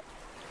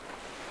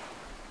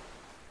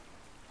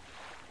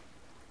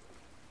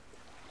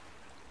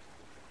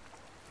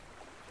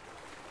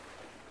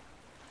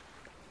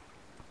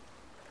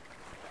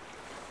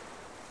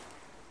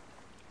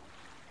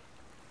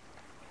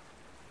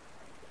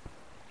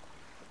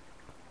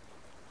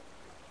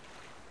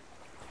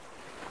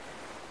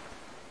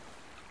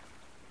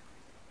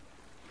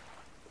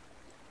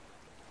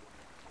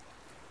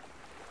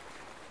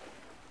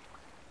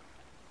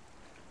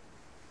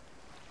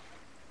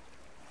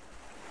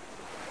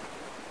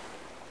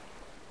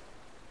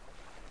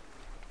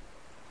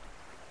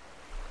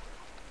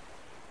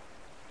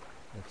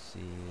 Let's see.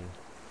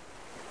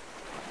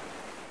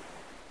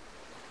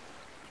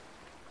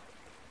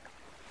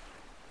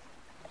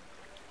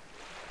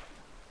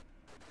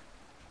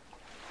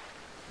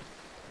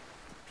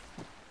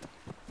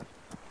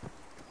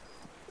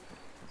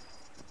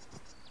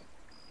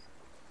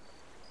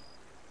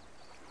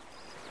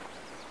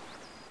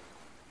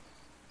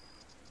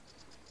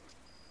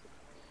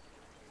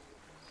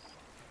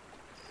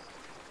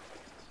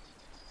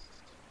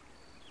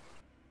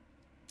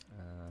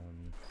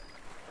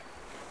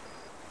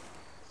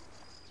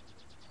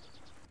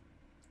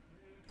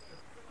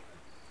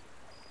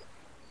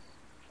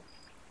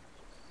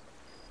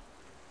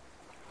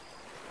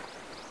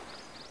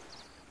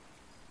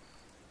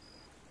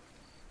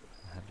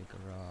 I have the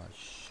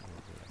garage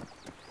over there.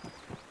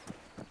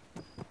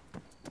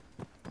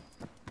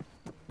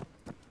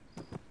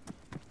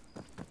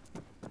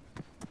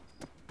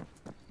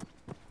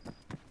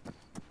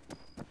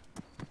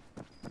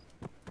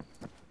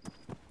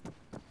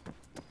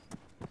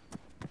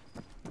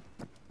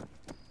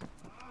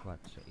 What?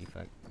 So if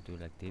I do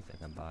like this, I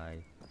can buy.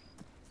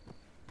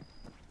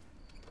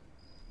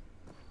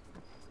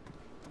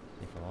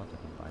 If I want, I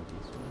can buy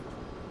this one.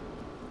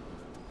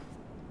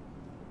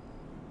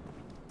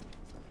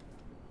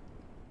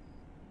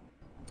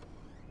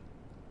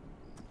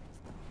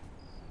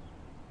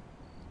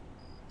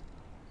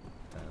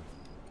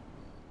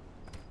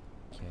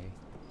 Okay.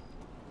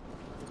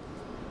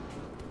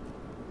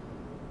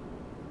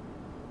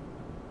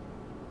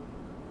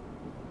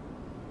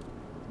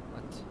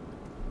 What?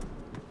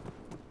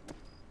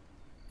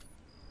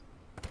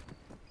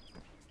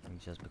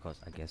 It's just because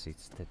I guess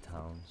it's the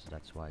town, so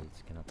that's why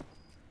it's cannot.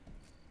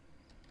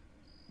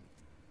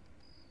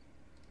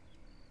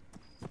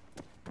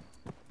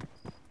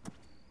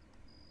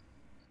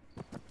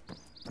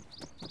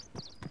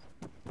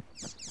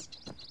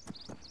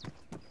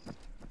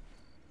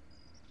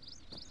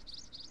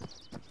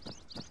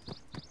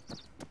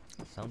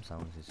 Some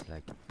sounds is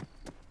like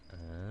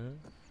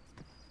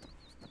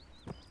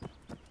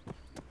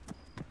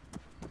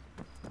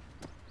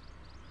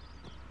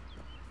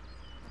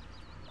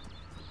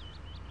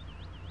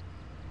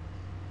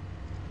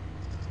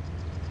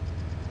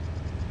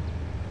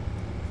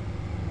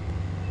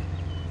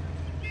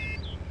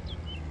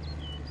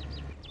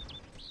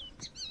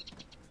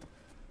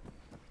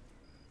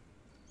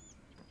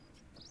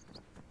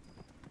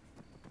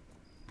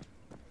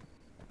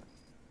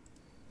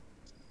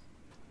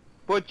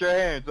Put your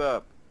hands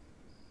up.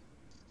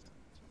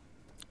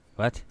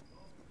 what?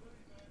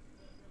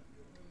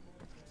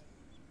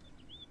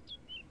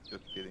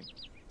 Just kidding.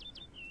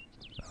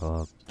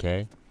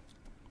 Okay.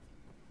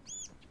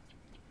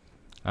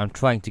 I'm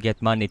trying to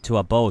get money to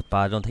a boat, but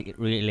I don't think it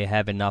really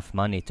have enough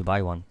money to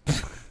buy one.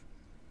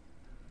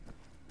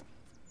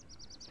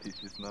 This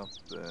is not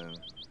the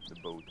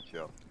boat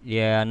shop.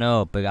 Yeah, I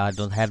know, but I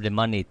don't have the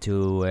money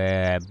to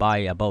buy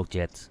a boat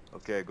yet.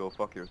 Okay, go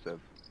fuck yourself.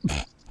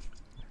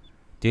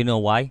 Do you know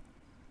why?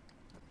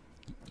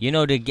 You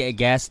know the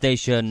gas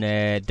station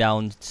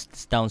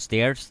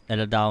downstairs,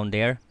 down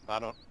there? I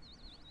don't.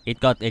 It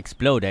got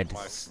exploded.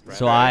 My So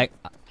friend I...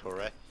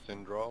 Tourette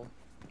syndrome.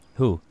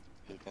 Who?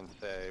 He can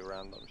say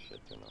random shit,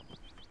 you know.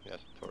 He has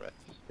Tourette's.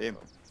 Him.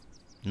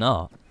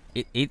 No.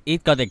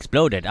 It got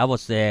exploded. I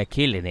was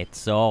killing it,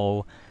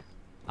 so...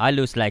 I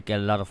lose like a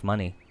lot of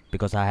money.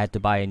 Because I had to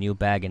buy a new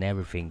bag and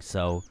everything,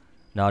 so...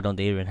 Now I don't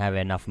even have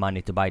enough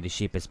money to buy the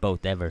cheapest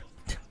boat ever.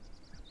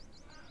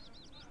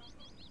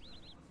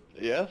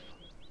 Yes?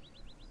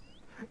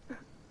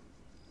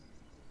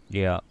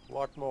 Yeah.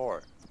 What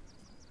more?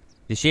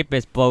 The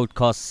cheapest boat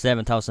costs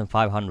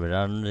 7,500.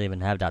 I don't even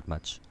have that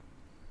much.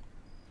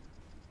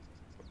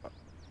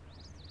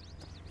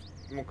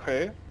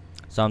 Okay.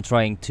 So I'm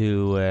trying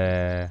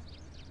to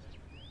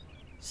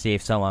see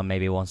if someone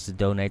maybe wants to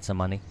donate some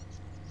money.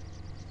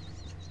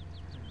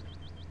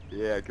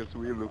 Yeah, because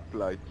we look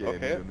like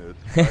Okay.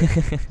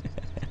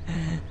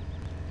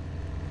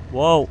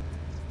 Whoa!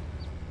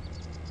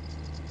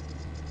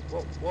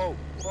 Whoa, whoa,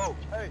 whoa,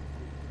 hey!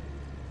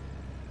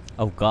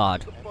 Oh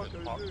God, What the fuck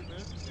are you doing,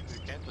 man? You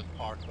can't just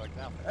park like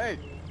that. Hey!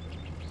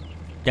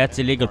 that's Can't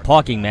illegal park like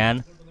parking, that.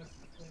 man.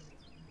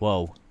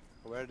 Whoa,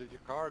 Where did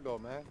your car go,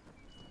 man?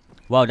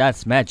 wow,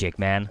 that's magic,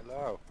 man.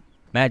 Hello.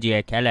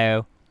 Magic,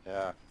 hello.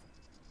 Yeah.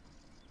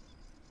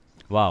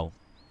 Wow,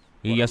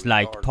 you What, just we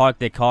like start? parked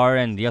the car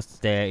and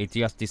just it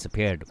just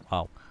disappeared.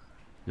 Wow,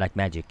 like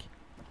magic.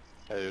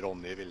 Hey,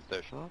 Ronny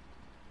Viltersen.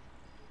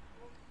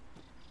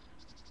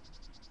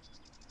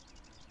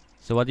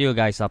 So what are you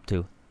guys up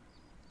to?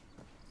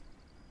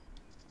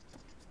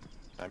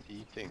 I'm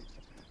eating.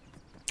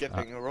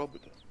 Getting robbed.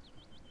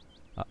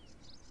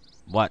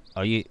 What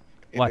are you?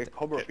 In What? the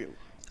Copperfield.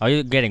 Are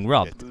you getting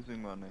robbed?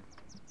 Losing money.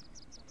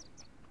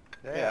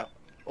 Yeah.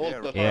 All Yeah,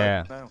 the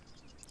yeah. time now.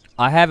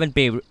 I haven't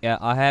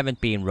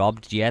been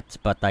robbed yet,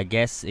 but I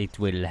guess it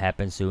will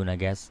happen soon. I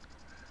guess.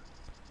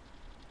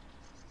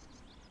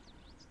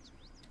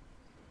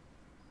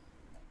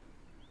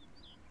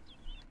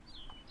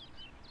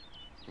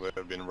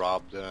 We've been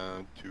robbed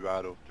 2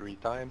 out of 3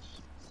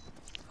 times.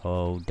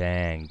 Oh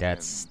dang, that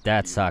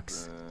And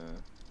sucks.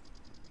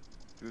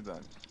 2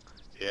 times.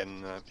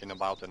 In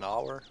about an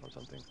hour or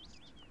something.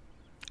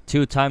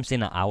 2 times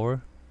in an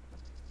hour.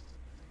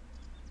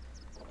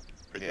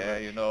 Pretty Yeah,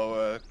 much. you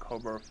know,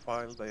 cover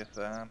file they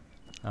say.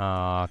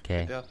 Oh,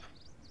 okay. Yes.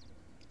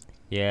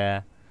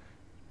 Yeah.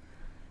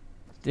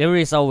 There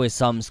is always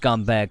some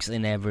scumbags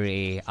in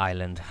every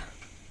island.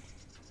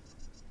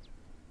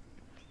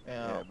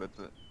 Yeah, but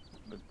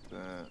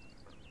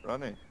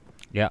Ronnie.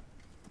 Yeah.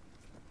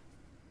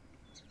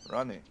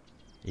 Ronnie.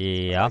 I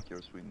Yeah. like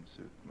your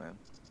swimsuit, man.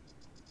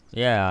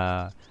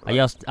 Yeah.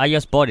 Right. I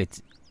just bought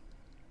it.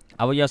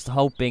 I was just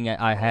hoping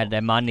I had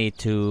the money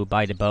to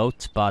buy the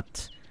boat,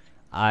 but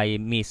I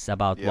miss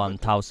about Yeah, but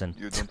 1,000.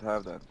 You don't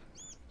have that.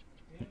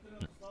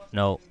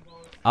 No.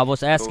 I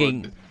was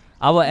asking. So,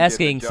 I was you get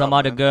the asking some job,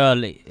 other man. girl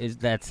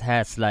that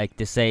has like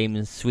the same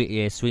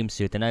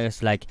swimsuit, and I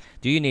was like,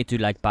 "Do you need to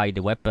like buy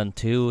the weapon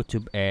too to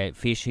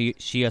fish?"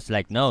 She was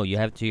like, "No, you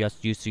have to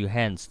just use your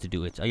hands to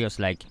do it." I was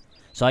like,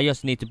 "So I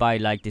just need to buy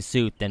like the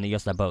suit and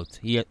just a boat."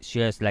 She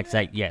was like,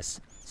 "Say yes."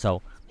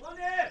 So,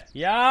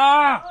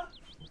 yeah.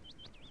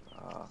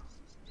 Ah,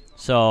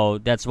 So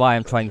that's why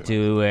I'm trying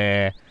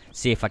to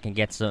see if I can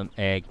get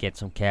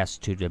some cash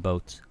to the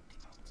boat.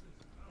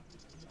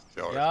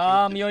 Your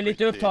Ja, suit men is jag är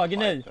lite pretty upptagen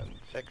nu. tight and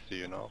Sexy,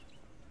 you know.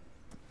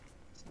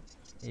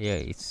 Yeah,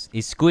 it's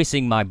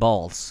squeezing my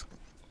balls.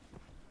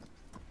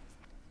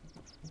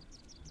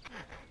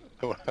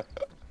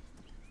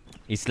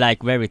 It's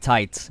like very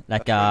tight,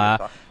 like That's really a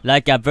tough.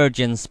 like a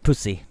virgin's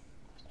pussy.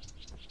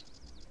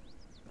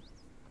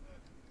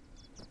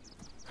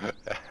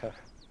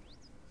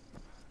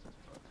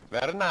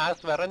 Very nice,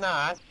 very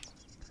nice.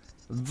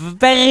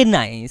 Very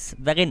nice,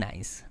 very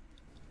nice.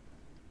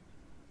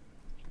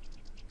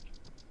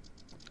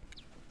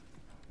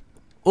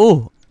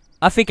 Oh,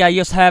 I think I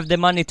just have the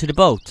money to the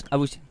boat. I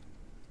was.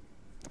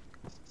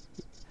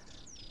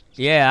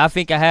 Yeah, I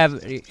think I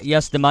have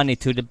just the money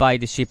to buy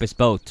the cheapest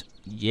boat.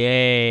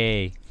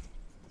 Yay!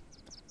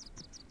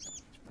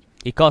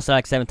 It costs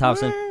like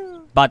 7,000,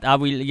 but I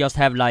will just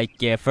have like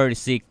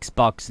 36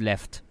 bucks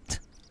left.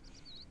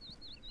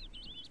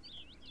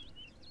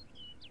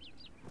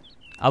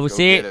 I will go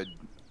see. get a-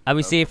 I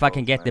will see if I boat,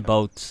 can get the man.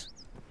 boat.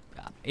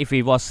 If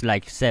it was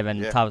like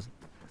 7,000.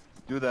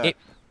 Do that.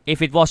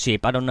 If it was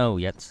cheap, I don't know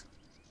yet.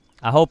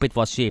 I hope it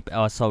was cheap,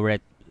 also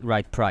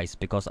right price,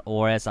 because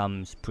or else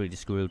I'm pretty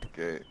screwed.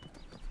 Okay.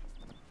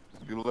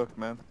 Good luck,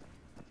 man.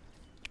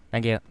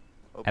 Thank you.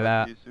 Hope Have I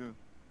a- see you soon.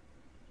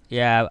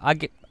 Yeah,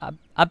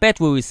 I bet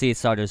we will see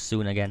each other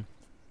soon again.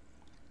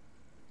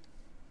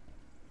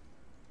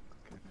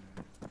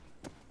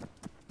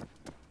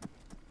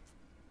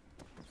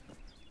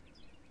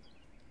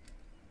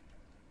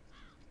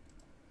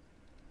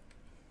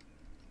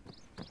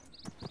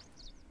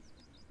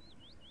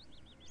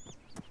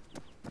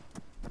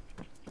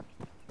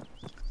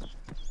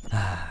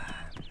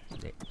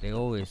 They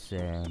always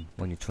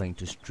when you're trying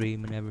to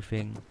stream and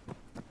everything.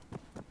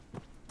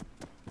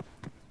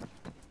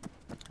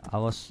 I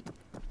was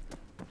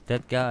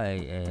that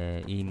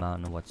guy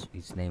Iman, what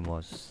his name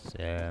was.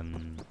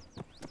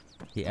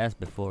 He asked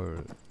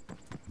before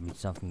with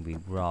something we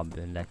robbed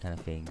and that kind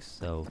of thing.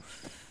 So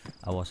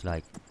I was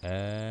like,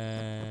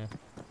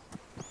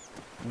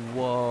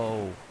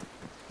 whoa,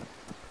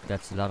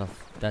 that's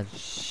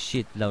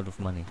shit load of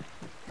money.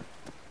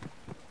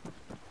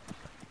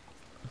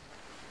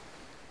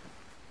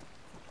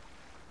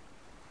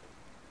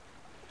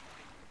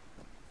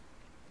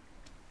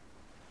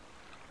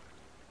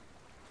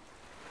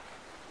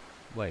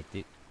 Wait,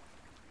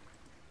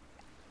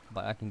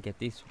 but I can get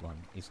this one.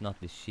 It's not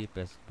the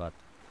cheapest, but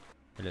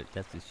look,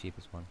 that's the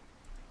cheapest one.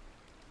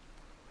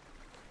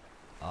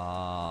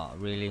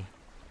 Really?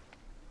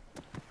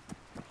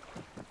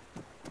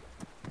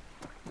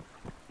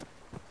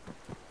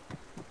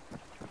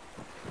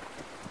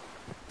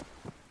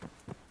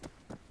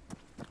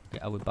 Okay,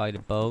 I will buy the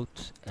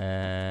boat.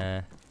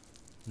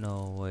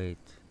 No, wait.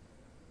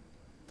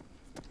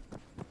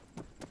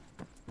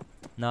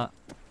 Now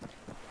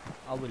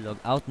I will log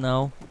out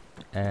now,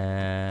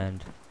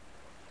 and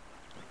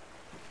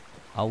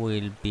I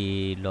will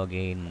be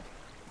logging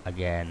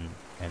again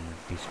and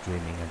be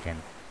streaming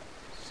again.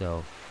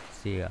 So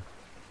see ya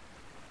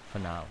for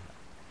now.